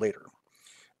 probably a little bit later.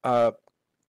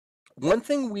 One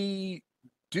thing we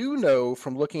do know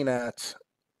from looking at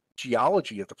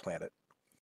geology of the planet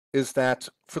is that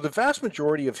for the vast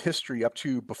majority of history up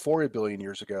to before 1 billion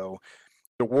years ago,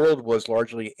 the world was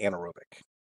largely anaerobic.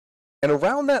 And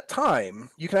around that time,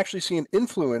 you can actually see an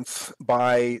influence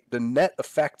by the net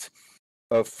effect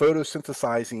of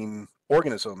photosynthesizing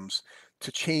organisms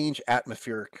to change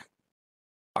atmospheric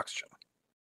oxygen.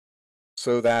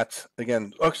 So that,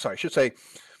 again, I should say,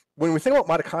 when we think about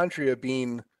mitochondria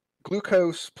being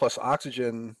glucose plus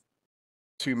oxygen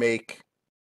to make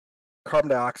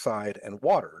carbon dioxide and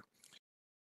water,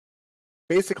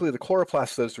 basically the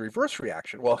chloroplast does the reverse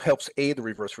reaction, well, helps aid the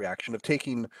reverse reaction of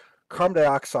taking carbon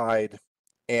dioxide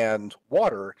and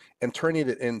water and turning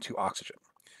it into oxygen.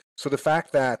 So the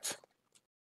fact that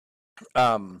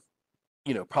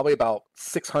probably about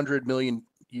 600 million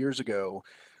years ago,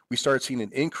 we started seeing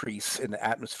an increase in the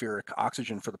atmospheric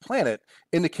oxygen for the planet,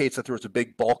 indicates that there was a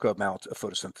big bulk amount of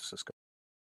photosynthesis.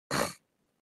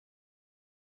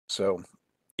 So,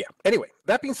 yeah. Anyway,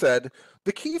 that being said,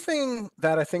 the key thing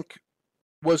that I think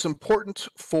was important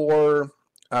for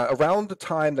around the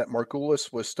time that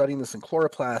Margulis was studying this in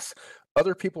chloroplasts,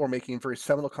 other people were making very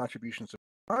seminal contributions to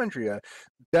mitochondria,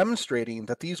 demonstrating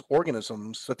that these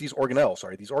organelles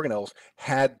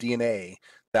had DNA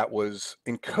that was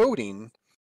encoding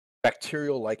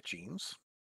bacterial-like genes,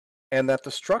 and that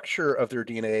the structure of their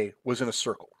DNA was in a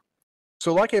circle.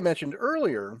 So like I mentioned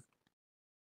earlier,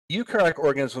 eukaryotic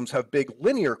organisms have big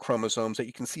linear chromosomes that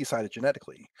you can see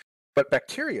cytogenetically. But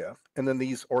bacteria, and then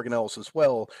these organelles as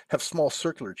well, have small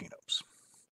circular genomes.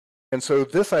 And so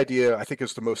this idea, I think,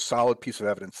 is the most solid piece of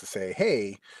evidence to say,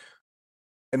 hey,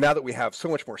 and now that we have so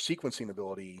much more sequencing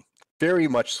ability, very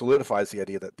much solidifies the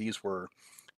idea that these were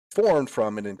formed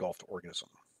from an engulfed organism.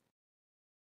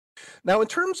 Now, in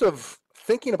terms of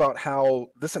thinking about how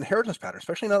this inheritance pattern,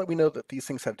 especially now that we know that these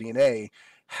things have DNA,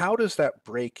 how does that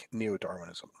break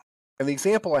neo-Darwinism? And the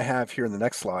example I have here in the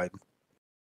next slide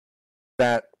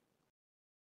that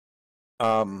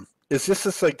is just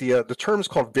this idea, the term is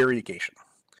called variegation.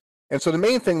 And so the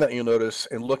main thing that you'll notice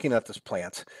in looking at this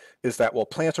plant is that while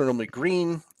plants are normally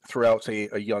green throughout, say,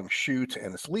 a young shoot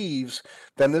and its leaves,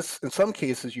 then this, in some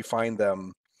cases, you find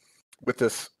them with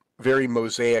this very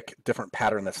mosaic different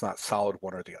pattern that's not solid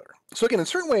one or the other. So again, in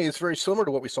certain ways, very similar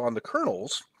to what we saw in the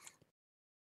kernels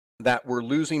that were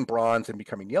losing bronze and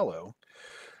becoming yellow,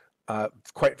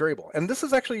 quite variable. And this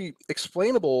is actually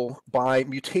explainable by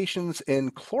mutations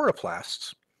in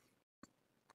chloroplasts,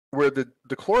 where the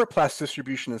chloroplast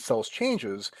distribution in cells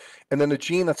changes, and then the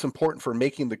gene that's important for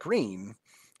making the green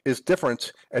is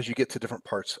different as you get to different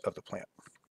parts of the plant.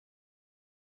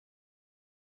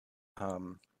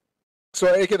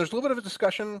 So again, there's a little bit of a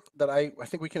discussion that I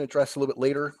think we can address a little bit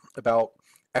later about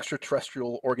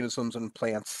extraterrestrial organisms and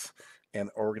plants and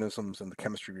organisms and the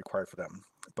chemistry required for them.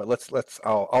 But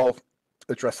I'll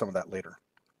address some of that later.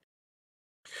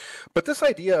 But this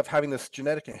idea of having this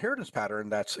genetic inheritance pattern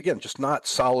that's, again, just not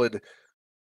solid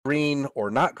green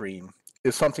or not green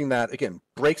is something that, again,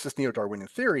 breaks this neo-Darwinian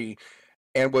theory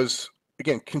and was,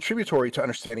 again, contributory to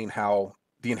understanding how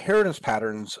the inheritance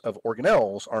patterns of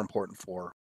organelles are important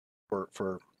for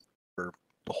the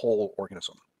whole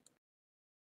organism.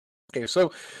 Okay,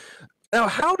 so now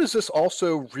how does this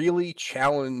also really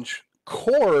challenge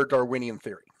core Darwinian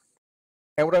theory?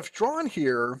 And what I've drawn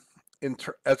here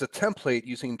as a template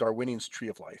using Darwinian's tree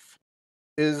of life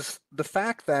is the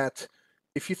fact that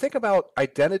if you think about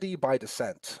identity by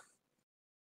descent,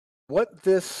 what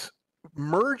this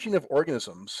merging of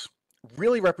organisms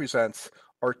really represents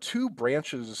are two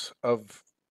branches of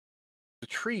the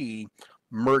tree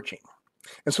merging.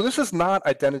 And so this is not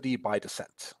identity by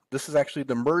descent. This is actually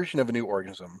the merging of a new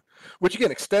organism, which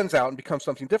again extends out and becomes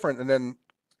something different and then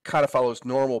kind of follows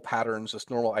normal patterns, this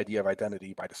normal idea of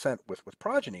identity by descent with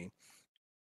progeny.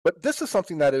 But this is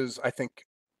something that is, I think,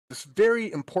 this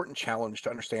very important challenge to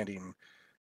understanding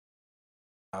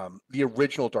the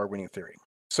original Darwinian theory.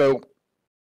 So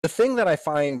the thing that I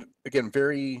find, again,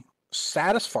 very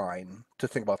satisfying to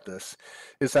think about this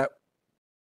is that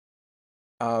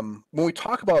when we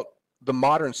talk about the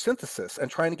modern synthesis and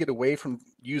trying to get away from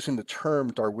using the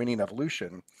term Darwinian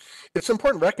evolution, it's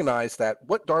important to recognize that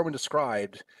what Darwin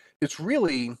described is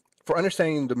really, for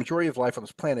understanding the majority of life on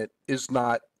this planet, is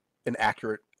not an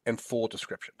accurate and full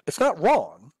description. It's not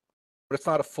wrong, but it's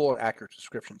not a full and accurate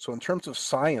description. So in terms of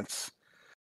science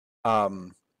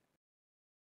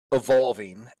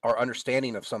evolving our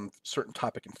understanding of some certain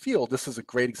topic and field, this is a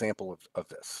great example of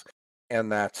this.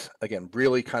 And that, again,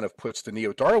 really kind of puts the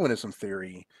neo-Darwinism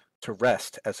theory to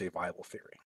rest as a viable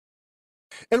theory.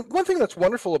 And one thing that's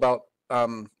wonderful about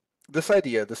this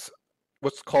idea,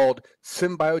 what's called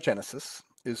symbiogenesis,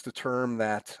 is the term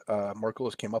that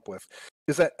Margulis came up with,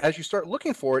 is that as you start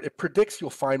looking for it, it predicts you'll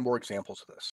find more examples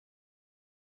of this.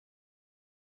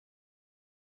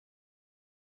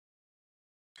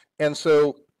 And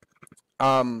so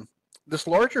this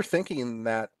larger thinking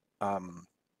that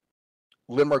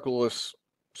Lynn Margulis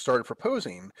started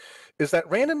proposing is that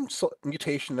random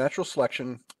mutation, natural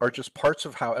selection are just parts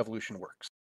of how evolution works.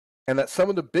 And that some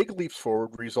of the big leaps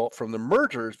forward result from the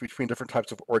mergers between different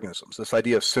types of organisms, this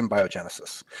idea of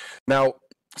symbiogenesis. Now,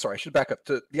 sorry, I should back up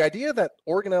to the idea that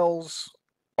organelles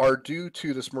are due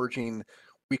to this merging.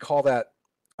 We call that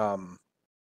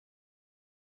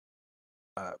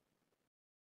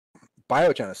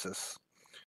biogenesis.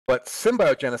 But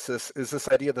symbiogenesis is this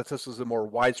idea that this is a more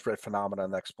widespread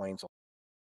phenomenon that explains.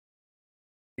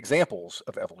 examples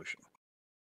of evolution.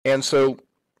 And so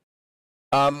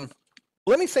I'll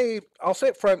say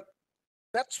up front,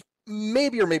 that's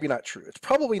maybe or maybe not true. It's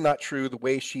probably not true the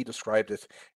way she described it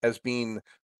as being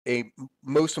a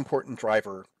most important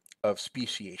driver of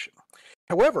speciation.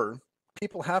 However,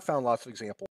 people have found lots of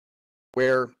examples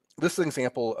where this is an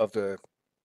example of a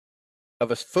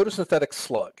photosynthetic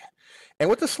slug. And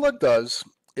what the slug does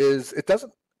is it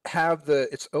doesn't have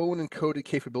its own encoded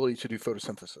capability to do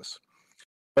photosynthesis.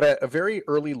 But at a very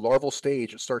early larval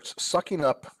stage, it starts sucking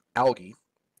up algae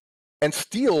and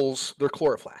steals their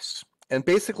chloroplasts, and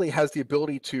basically has the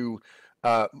ability to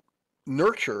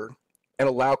nurture and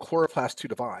allow chloroplasts to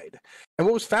divide. And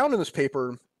what was found in this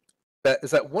paper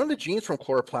is that one of the genes from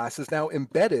chloroplasts is now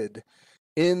embedded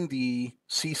in the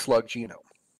sea slug genome.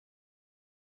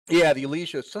 Yeah, the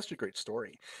Elysia is such a great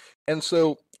story. And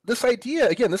so this idea,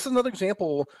 again, this is another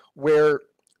example where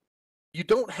you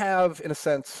don't have, in a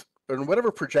sense, in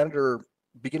whatever progenitor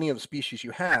beginning of the species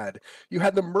you had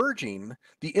the merging,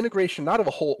 the integration, not of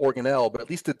a whole organelle, but at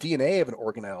least the DNA of an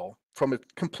organelle from a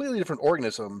completely different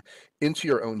organism into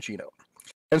your own genome.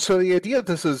 And so the idea that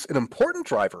this is an important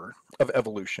driver of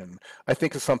evolution, I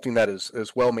think, is something that is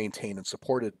well maintained and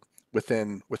supported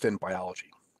within biology.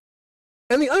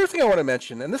 And the other thing I want to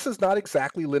mention, and this is not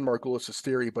exactly Lynn Margulis's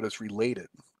theory, but is related,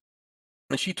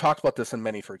 and she talked about this in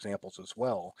many of her examples as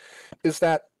well, is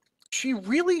that she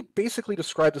really basically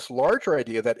described this larger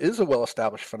idea that is a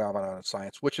well-established phenomenon in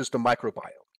science, which is the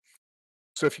microbiome.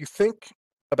 So if you think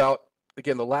about,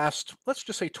 again, the last, let's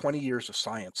just say 20 years of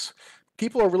science,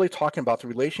 people are really talking about the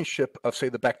relationship of, say,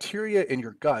 the bacteria in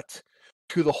your gut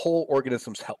to the whole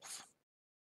organism's health.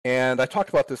 And I talked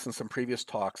about this in some previous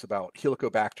talks about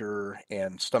Helicobacter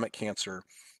and stomach cancer,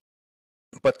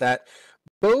 but that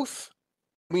both,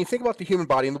 when you think about the human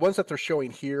body, and the ones that they're showing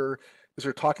here is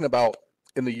they're talking about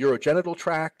in the urogenital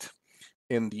tract,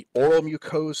 in the oral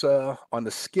mucosa, on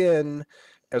the skin,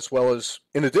 as well as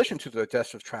in addition to the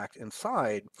digestive tract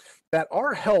inside, that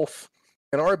our health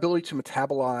and our ability to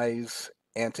metabolize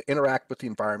and to interact with the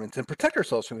environment and protect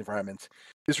ourselves from the environment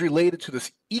is related to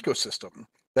this ecosystem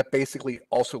that basically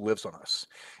also lives on us.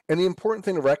 And the important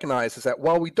thing to recognize is that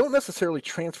while we don't necessarily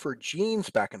transfer genes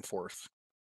back and forth,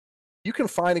 you can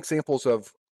find examples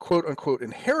of quote unquote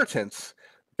inheritance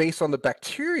based on the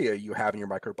bacteria you have in your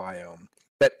microbiome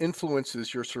that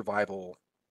influences your survival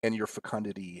and your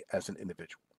fecundity as an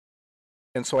individual.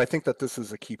 And so I think that this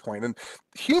is a key point. And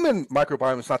human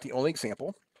microbiome is not the only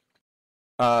example.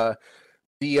 The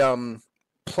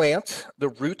plant, the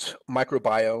root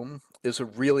microbiome, is a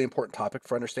really important topic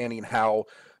for understanding how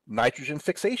nitrogen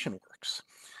fixation works.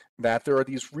 That there are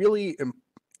these really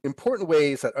important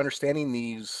ways that understanding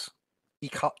these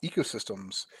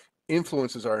ecosystems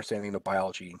influences our understanding of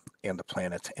biology and the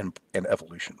planet and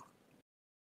evolution.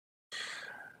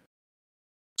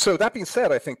 So that being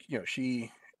said, I think she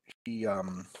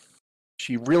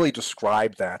really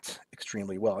described that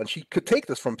extremely well, and she could take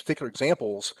this from particular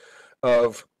examples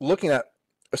of looking at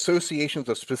associations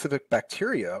of specific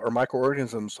bacteria or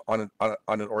microorganisms on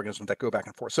an organism that go back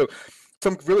and forth. So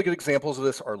some really good examples of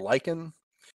this are lichen.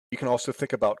 You can also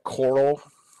think about coral,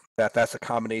 that's a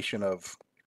combination of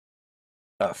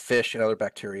fish and other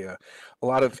bacteria. A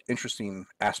lot of interesting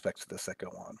aspects of this that go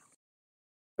on.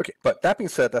 Okay, but that being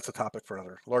said, that's a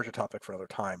larger topic for another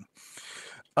time.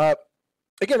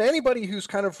 Again, anybody who's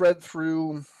kind of read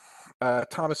through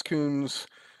Thomas Kuhn's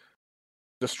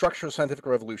The Structure of Scientific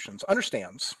Revolutions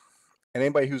understands, and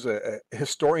anybody who's a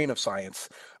historian of science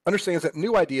understands that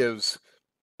new ideas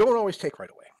don't always take right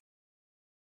away.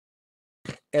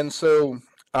 And so,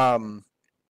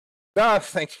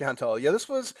 thanks, Chantal. Yeah,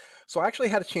 so I actually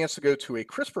had a chance to go to a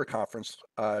CRISPR conference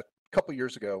a couple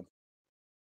years ago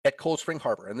at Cold Spring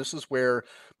Harbor, and this is where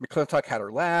McClintock had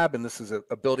her lab, and this is a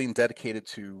building dedicated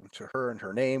to her and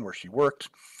her name, where she worked.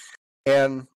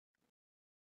 And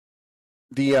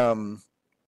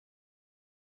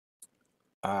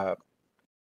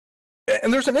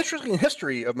and there's an interesting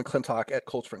history of McClintock at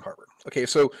Cold Spring Harbor. Okay,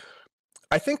 so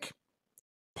I think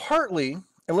partly,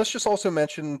 and let's just also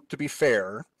mention, to be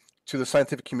fair to the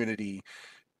scientific community,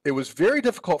 it was very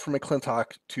difficult for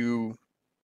McClintock to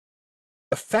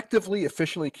effectively,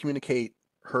 efficiently communicate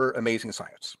her amazing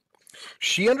science.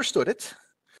 She understood it,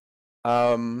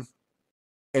 and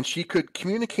she could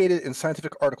communicate it in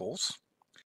scientific articles,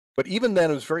 but even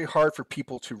then it was very hard for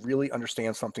people to really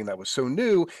understand something that was so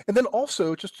new, and then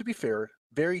also, just to be fair,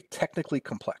 very technically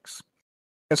complex.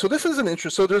 And so this is an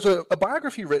interest. So there's a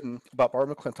biography written about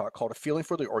Barbara McClintock called A Feeling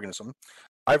for the Organism.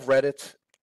 I've read it.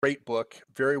 Great book,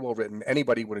 very well written.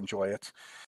 Anybody would enjoy it.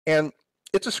 And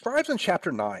it describes in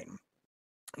chapter 9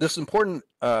 this important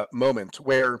moment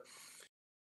where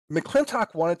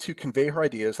McClintock wanted to convey her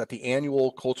ideas at the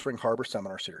annual Cold Spring Harbor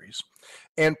Seminar Series,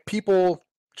 and people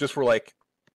just were like,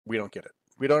 we don't get it.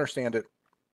 We don't understand it,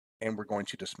 and we're going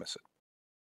to dismiss it.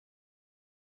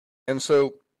 And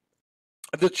so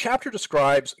the chapter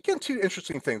describes, again, two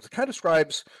interesting things. It kind of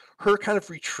describes her kind of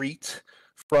retreat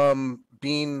from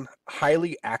being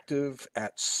highly active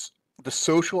at the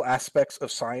social aspects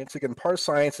of science. Again, part of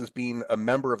science is being a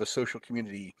member of a social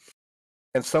community,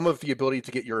 and some of the ability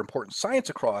to get your important science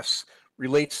across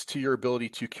relates to your ability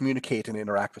to communicate and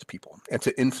interact with people and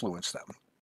to influence them.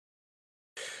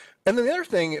 And then the other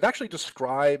thing, it actually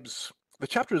describes, the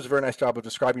chapter does a very nice job of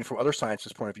describing from other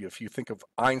scientists' point of view. If you think of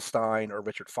Einstein or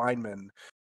Richard Feynman,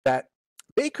 that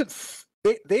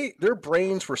their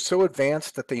brains were so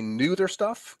advanced that they knew their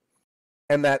stuff,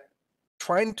 and that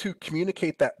trying to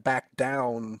communicate that back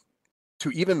down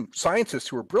to even scientists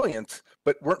who were brilliant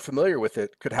but weren't familiar with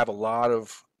it could have a lot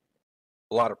of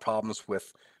problems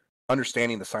with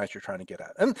understanding the science you're trying to get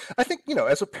at. And I think,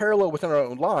 as a parallel within our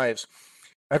own lives,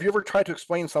 have you ever tried to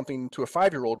explain something to a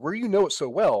 5-year-old where you know it so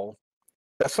well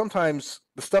that sometimes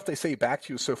the stuff they say back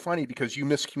to you is so funny because you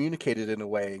miscommunicated in a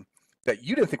way that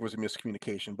you didn't think was a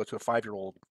miscommunication, but to a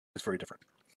 5-year-old is very different.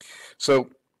 So,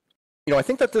 I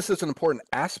think that this is an important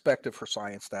aspect of her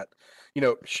science that,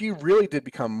 she really did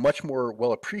become much more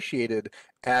well appreciated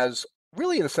as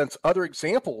really, in a sense, other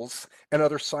examples and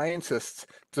other scientists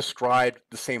described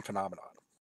the same phenomenon.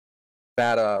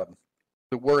 That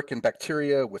the work in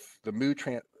bacteria with the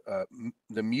muphage,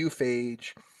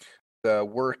 the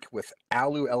work with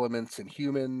alu elements in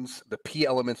humans, the P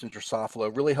elements in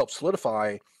Drosophila really helped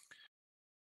solidify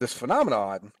this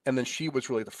phenomenon, and then she was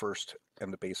really the first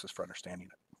and the basis for understanding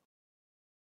it.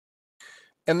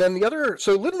 And then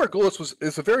so Lynn Margulis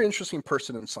is a very interesting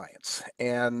person in science.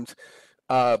 And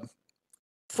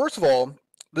first of all,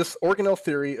 this organelle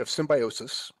theory of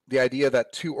symbiosis, the idea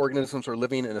that two organisms are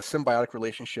living in a symbiotic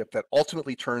relationship that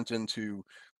ultimately turns into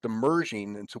the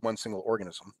merging into one single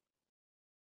organism,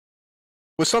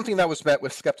 was something that was met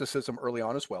with skepticism early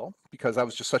on as well, because that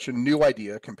was just such a new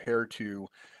idea compared to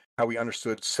how we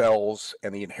understood cells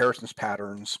and the inheritance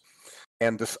patterns,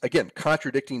 and this, again,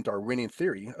 contradicting Darwinian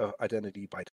theory of identity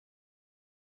by.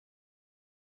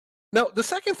 Now, the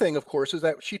second thing, of course, is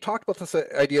that she talked about this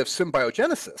idea of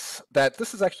symbiogenesis, that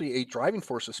this is actually a driving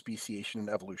force of speciation in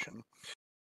evolution,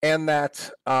 and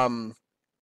that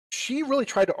she really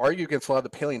tried to argue against a lot of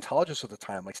the paleontologists of the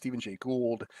time, like Stephen Jay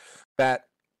Gould, that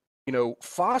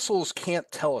fossils can't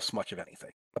tell us much of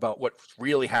anything about what's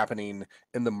really happening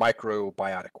in the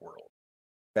microbiotic world,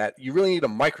 that you really need a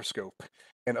microscope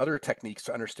and other techniques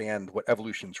to understand what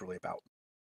evolution is really about.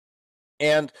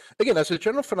 And again, as a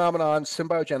general phenomenon,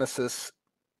 symbiogenesis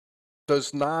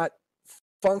does not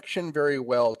function very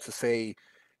well to say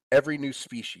every new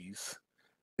species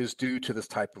is due to this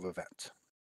type of event.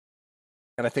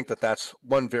 And I think that that's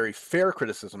one very fair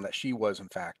criticism, that she was, in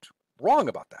fact, wrong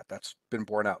about that. That's been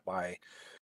borne out by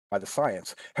the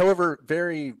science. However,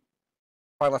 find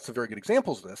lots of very good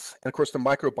examples of this. And of course, the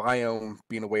microbiome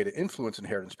being a way to influence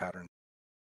inheritance patterns,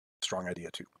 strong idea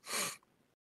too.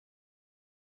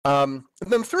 And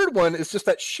then the third one is just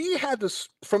that she had this,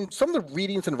 from some of the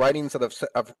readings and writings that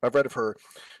I've read of her,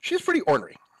 she's pretty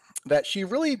ornery. That she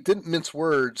really didn't mince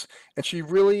words, and she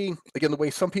really, again, the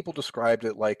way some people described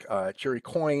it, like Jerry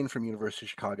Coyne from University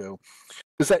of Chicago,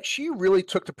 is that she really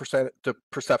took the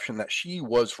perception that she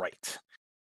was right,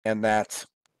 and that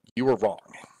you were wrong,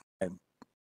 and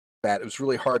that it was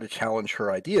really hard to challenge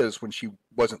her ideas when she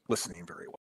wasn't listening very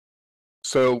well.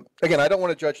 So again, I don't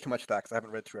want to judge too much of that because I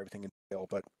haven't read through everything in detail,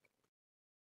 but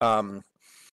I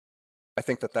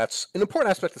think that that's an important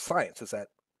aspect of science, is that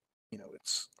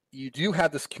you do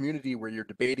have this community where you're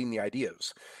debating the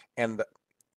ideas, and at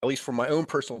least from my own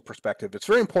personal perspective, it's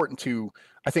very important to,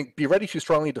 I think, be ready to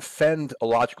strongly defend a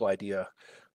logical idea,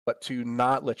 but to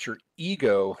not let your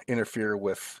ego interfere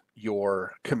with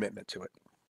your commitment to it.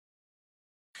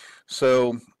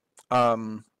 So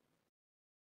there's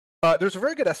a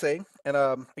very good essay, and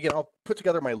again, I'll put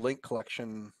together my link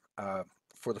collection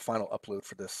for the final upload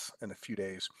for this in a few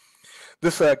days.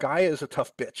 This guy is a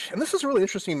tough bitch, and this is a really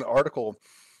interesting article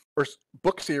or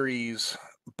book series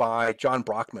by John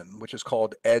Brockman, which is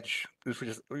called Edge,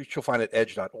 which you'll find at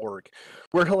edge.org,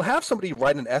 where he'll have somebody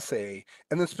write an essay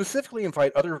and then specifically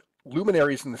invite other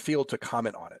luminaries in the field to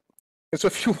comment on it. And so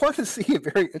if you want to see a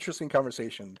very interesting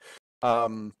conversation,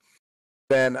 then,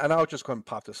 and I'll just go ahead and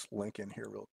pop this link in here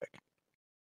real quick,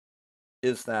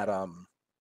 is that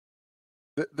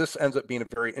this ends up being a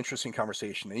very interesting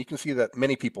conversation. And you can see that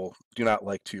many people do not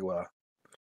like to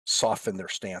soften their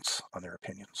stance on their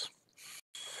opinions.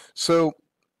 So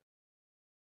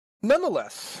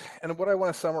Nonetheless, and what I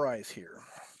want to summarize here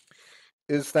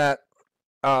is that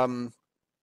um,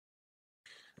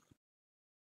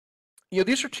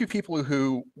 these are two people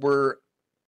who were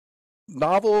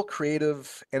novel,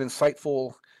 creative, and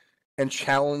insightful, and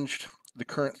challenged the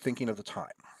current thinking of the time.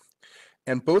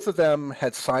 And both of them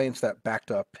had science that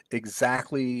backed up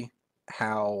exactly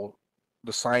how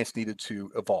the science needed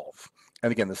to evolve.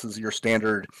 And again, this is your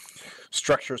standard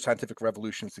structure of scientific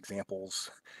revolutions examples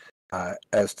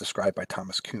as described by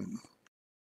Thomas Kuhn.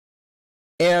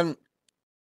 And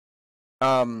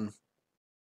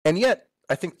yet,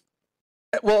 I think,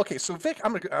 well, okay, so Vic,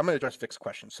 I'm gonna address Vic's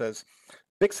question. Says,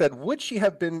 Vic said, would she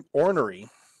have been ornery,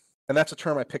 and that's a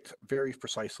term I picked very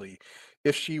precisely,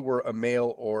 if she were a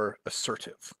male or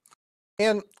assertive?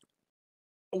 And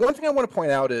one thing I want to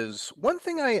point out is, one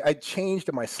thing I changed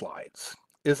in my slides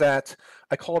is that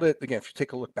I called it, again, if you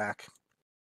take a look back,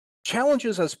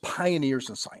 challenges as pioneers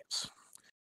in science.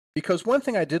 Because one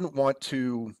thing I didn't want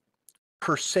to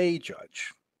per se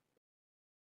judge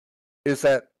is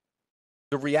that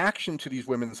the reaction to these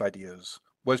women's ideas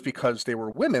was because they were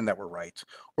women that were right,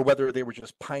 or whether they were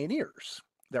just pioneers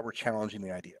that were challenging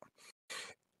the idea.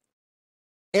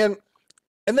 And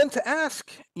then to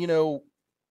ask,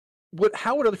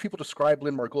 how would other people describe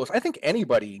Lynn Margulis? I think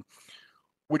anybody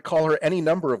would call her any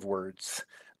number of words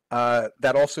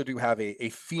that also do have a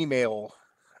female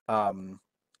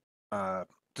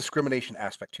discrimination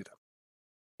aspect to them.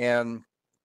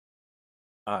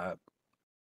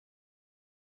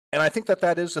 And I think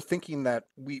that is a thinking that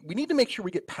we need to make sure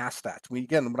we get past that.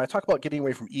 Again, when I talk about getting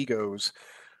away from egos,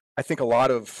 I think a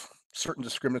lot of certain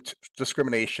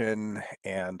discrimination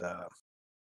and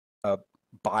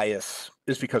bias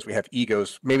is because we have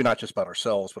egos, maybe not just about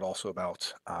ourselves, but also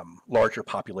about larger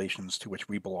populations to which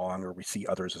we belong, or we see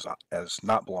others as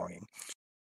not belonging.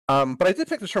 But I did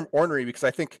pick the term ornery because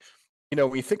I think,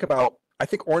 when you think about, I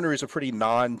think ornery is a pretty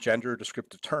non-gender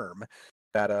descriptive term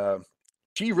that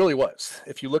she really was.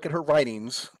 If you look at her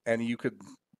writings, and you could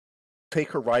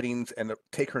take her writings and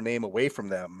take her name away from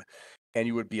them, and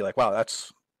you would be like, wow,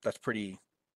 that's pretty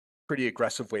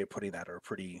aggressive way of putting that, or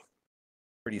pretty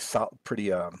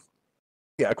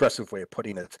aggressive way of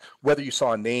putting it, whether you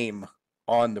saw a name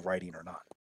on the writing or not.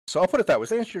 So I'll put it that way. Does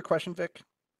that answer your question, Vic?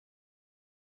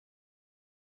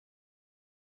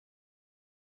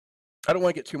 I don't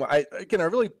want to get too much. I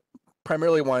really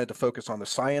primarily wanted to focus on the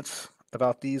science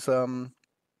about these women,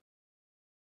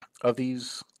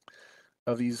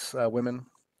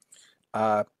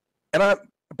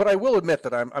 but I will admit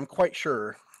that I'm quite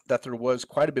sure that there was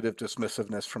quite a bit of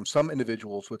dismissiveness from some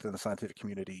individuals within the scientific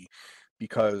community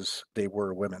because they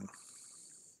were women.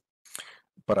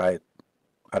 But I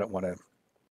don't want to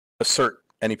assert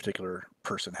any particular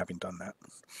person having done that.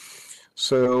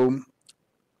 So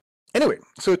anyway,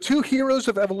 so two heroes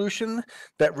of evolution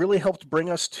that really helped bring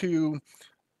us to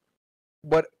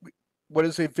what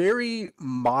is a very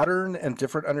modern and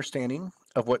different understanding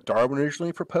of what Darwin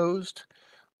originally proposed,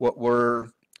 what were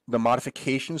the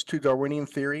modifications to Darwinian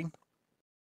theory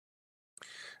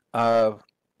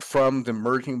from the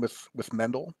merging with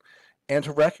Mendel, and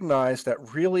to recognize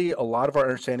that really a lot of our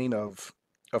understanding of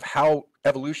how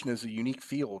evolution is a unique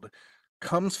field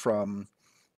comes from,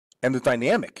 and the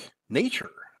dynamic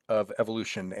nature of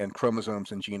evolution and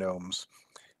chromosomes and genomes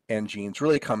and genes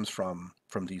really comes from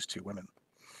these two women.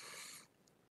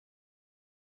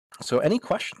 So any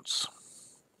questions?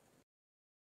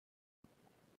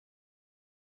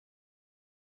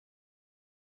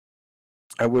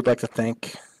 I would like to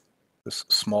thank this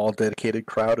small dedicated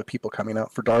crowd of people coming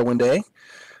out for Darwin Day.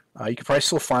 You can probably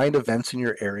still find events in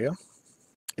your area.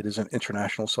 It is an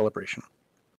international celebration.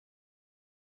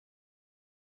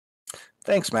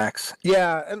 Thanks, Max.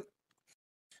 Yeah, and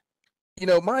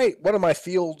one of my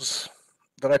fields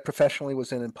that I professionally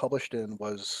was in and published in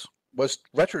was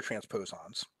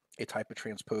retrotransposons, a type of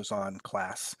transposon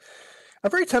class. I'm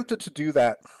very tempted to do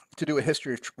that, to do a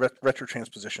history of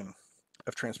retrotransposition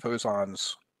of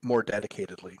transposons more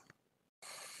dedicatedly.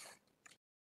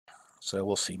 So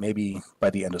we'll see. Maybe by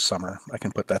the end of summer, I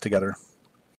can put that together.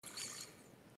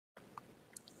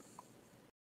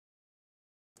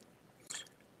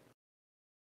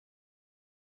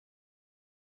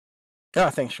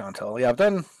 Yeah, thanks, Chantel. Yeah,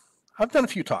 I've done a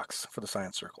few talks for the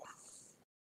Science Circle.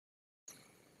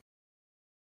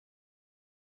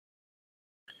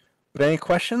 But any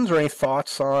questions or any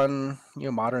thoughts on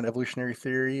modern evolutionary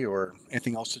theory or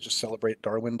anything else to just celebrate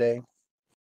Darwin Day?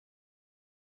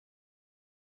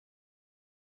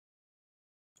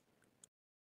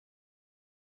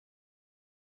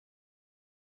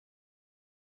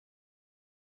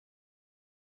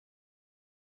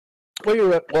 Well,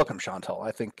 you're welcome, Chantal.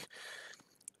 I think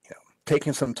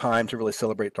taking some time to really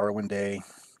celebrate Darwin Day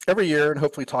every year and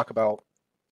hopefully talk about,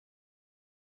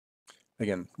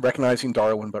 again, recognizing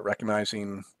Darwin, but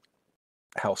recognizing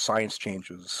how science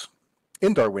changes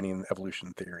in Darwinian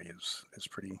evolution theory is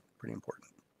pretty important.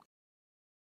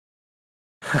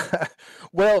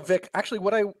 Well, Vic, actually,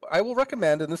 what I will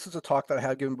recommend, and this is a talk that I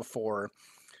have given before,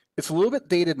 it's a little bit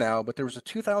dated now, but there was a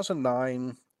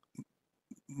 2009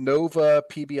 Nova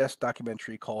PBS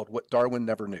documentary called What Darwin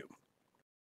Never Knew.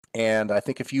 And I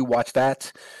think if you watch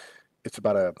that, it's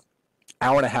about an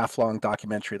hour and a half long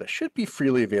documentary that should be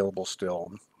freely available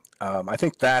still. I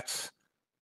think that's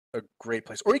a great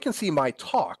place. Or you can see my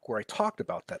talk where I talked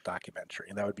about that documentary,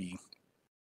 and that would be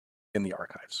in the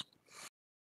archives.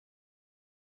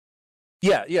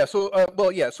 Yeah. So,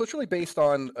 so it's really based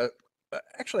on,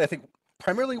 actually, I think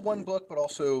primarily one book, but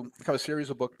also kind of a series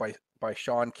of books by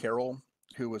Sean Carroll,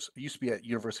 who used to be at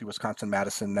University of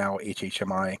Wisconsin-Madison, now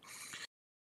HHMI,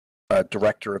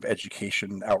 Director of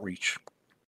Education Outreach.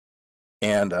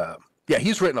 And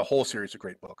he's written a whole series of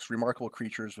great books. Remarkable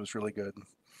Creatures was really good.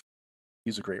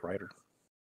 He's a great writer.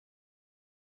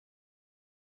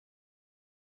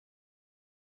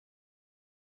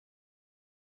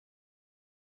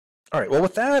 All right. Well,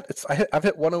 with that, I've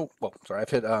hit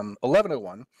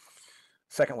 11:01,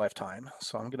 second lifetime.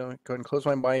 So I'm gonna go ahead and close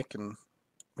my mic and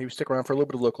maybe stick around for a little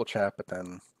bit of local chat, but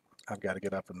then I've got to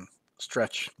get up and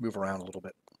stretch, move around a little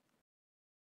bit.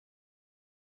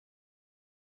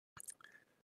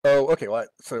 Oh, okay. Well,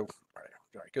 so all right.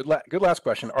 Good last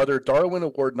question. Are there Darwin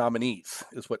Award nominees?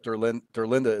 Is what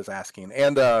Derlinda is asking,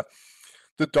 and the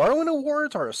Darwin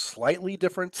Awards are a slightly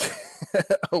different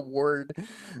award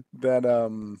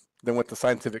than what the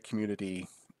scientific community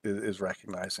is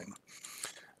recognizing.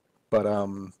 But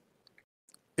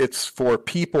it's for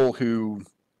people who,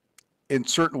 in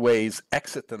certain ways,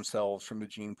 exit themselves from the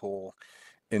gene pool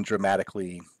in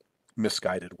dramatically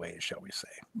misguided ways, shall we say.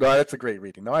 No, that's a great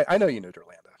reading. No, I know you know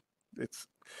Derlanda.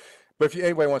 But if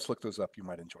anybody wants to look those up, you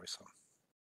might enjoy some.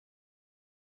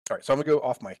 All right, so I'm gonna go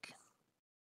off mic.